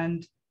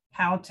and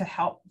how to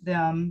help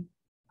them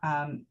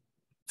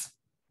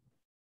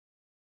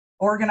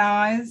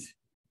organize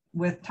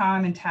with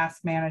time and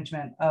task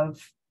management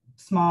of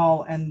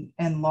small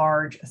and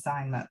large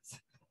assignments.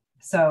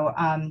 So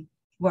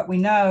what we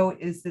know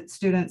is that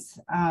students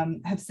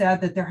have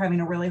said that they're having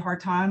a really hard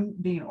time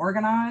being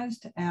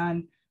organized,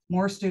 and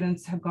more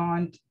students have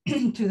gone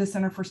to the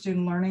Center for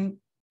Student Learning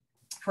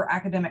for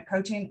academic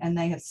coaching, and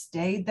they have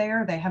stayed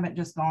there. They haven't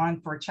just gone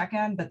for a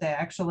check-in, but they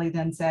actually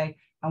then say,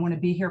 I want to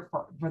be here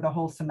for the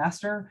whole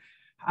semester.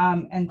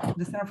 And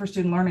the Center for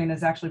Student Learning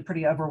is actually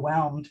pretty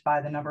overwhelmed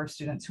by the number of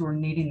students who are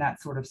needing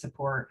that sort of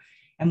support.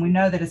 And we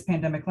know that as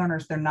pandemic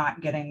learners, they're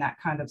not getting that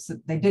kind of,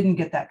 they didn't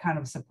get that kind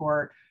of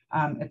support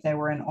if they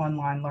were in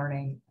online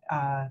learning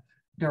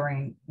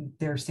during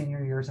their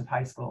senior years of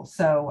high school.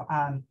 So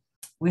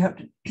we hope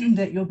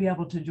that you'll be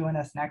able to join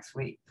us next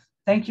week.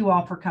 Thank you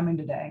all for coming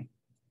today.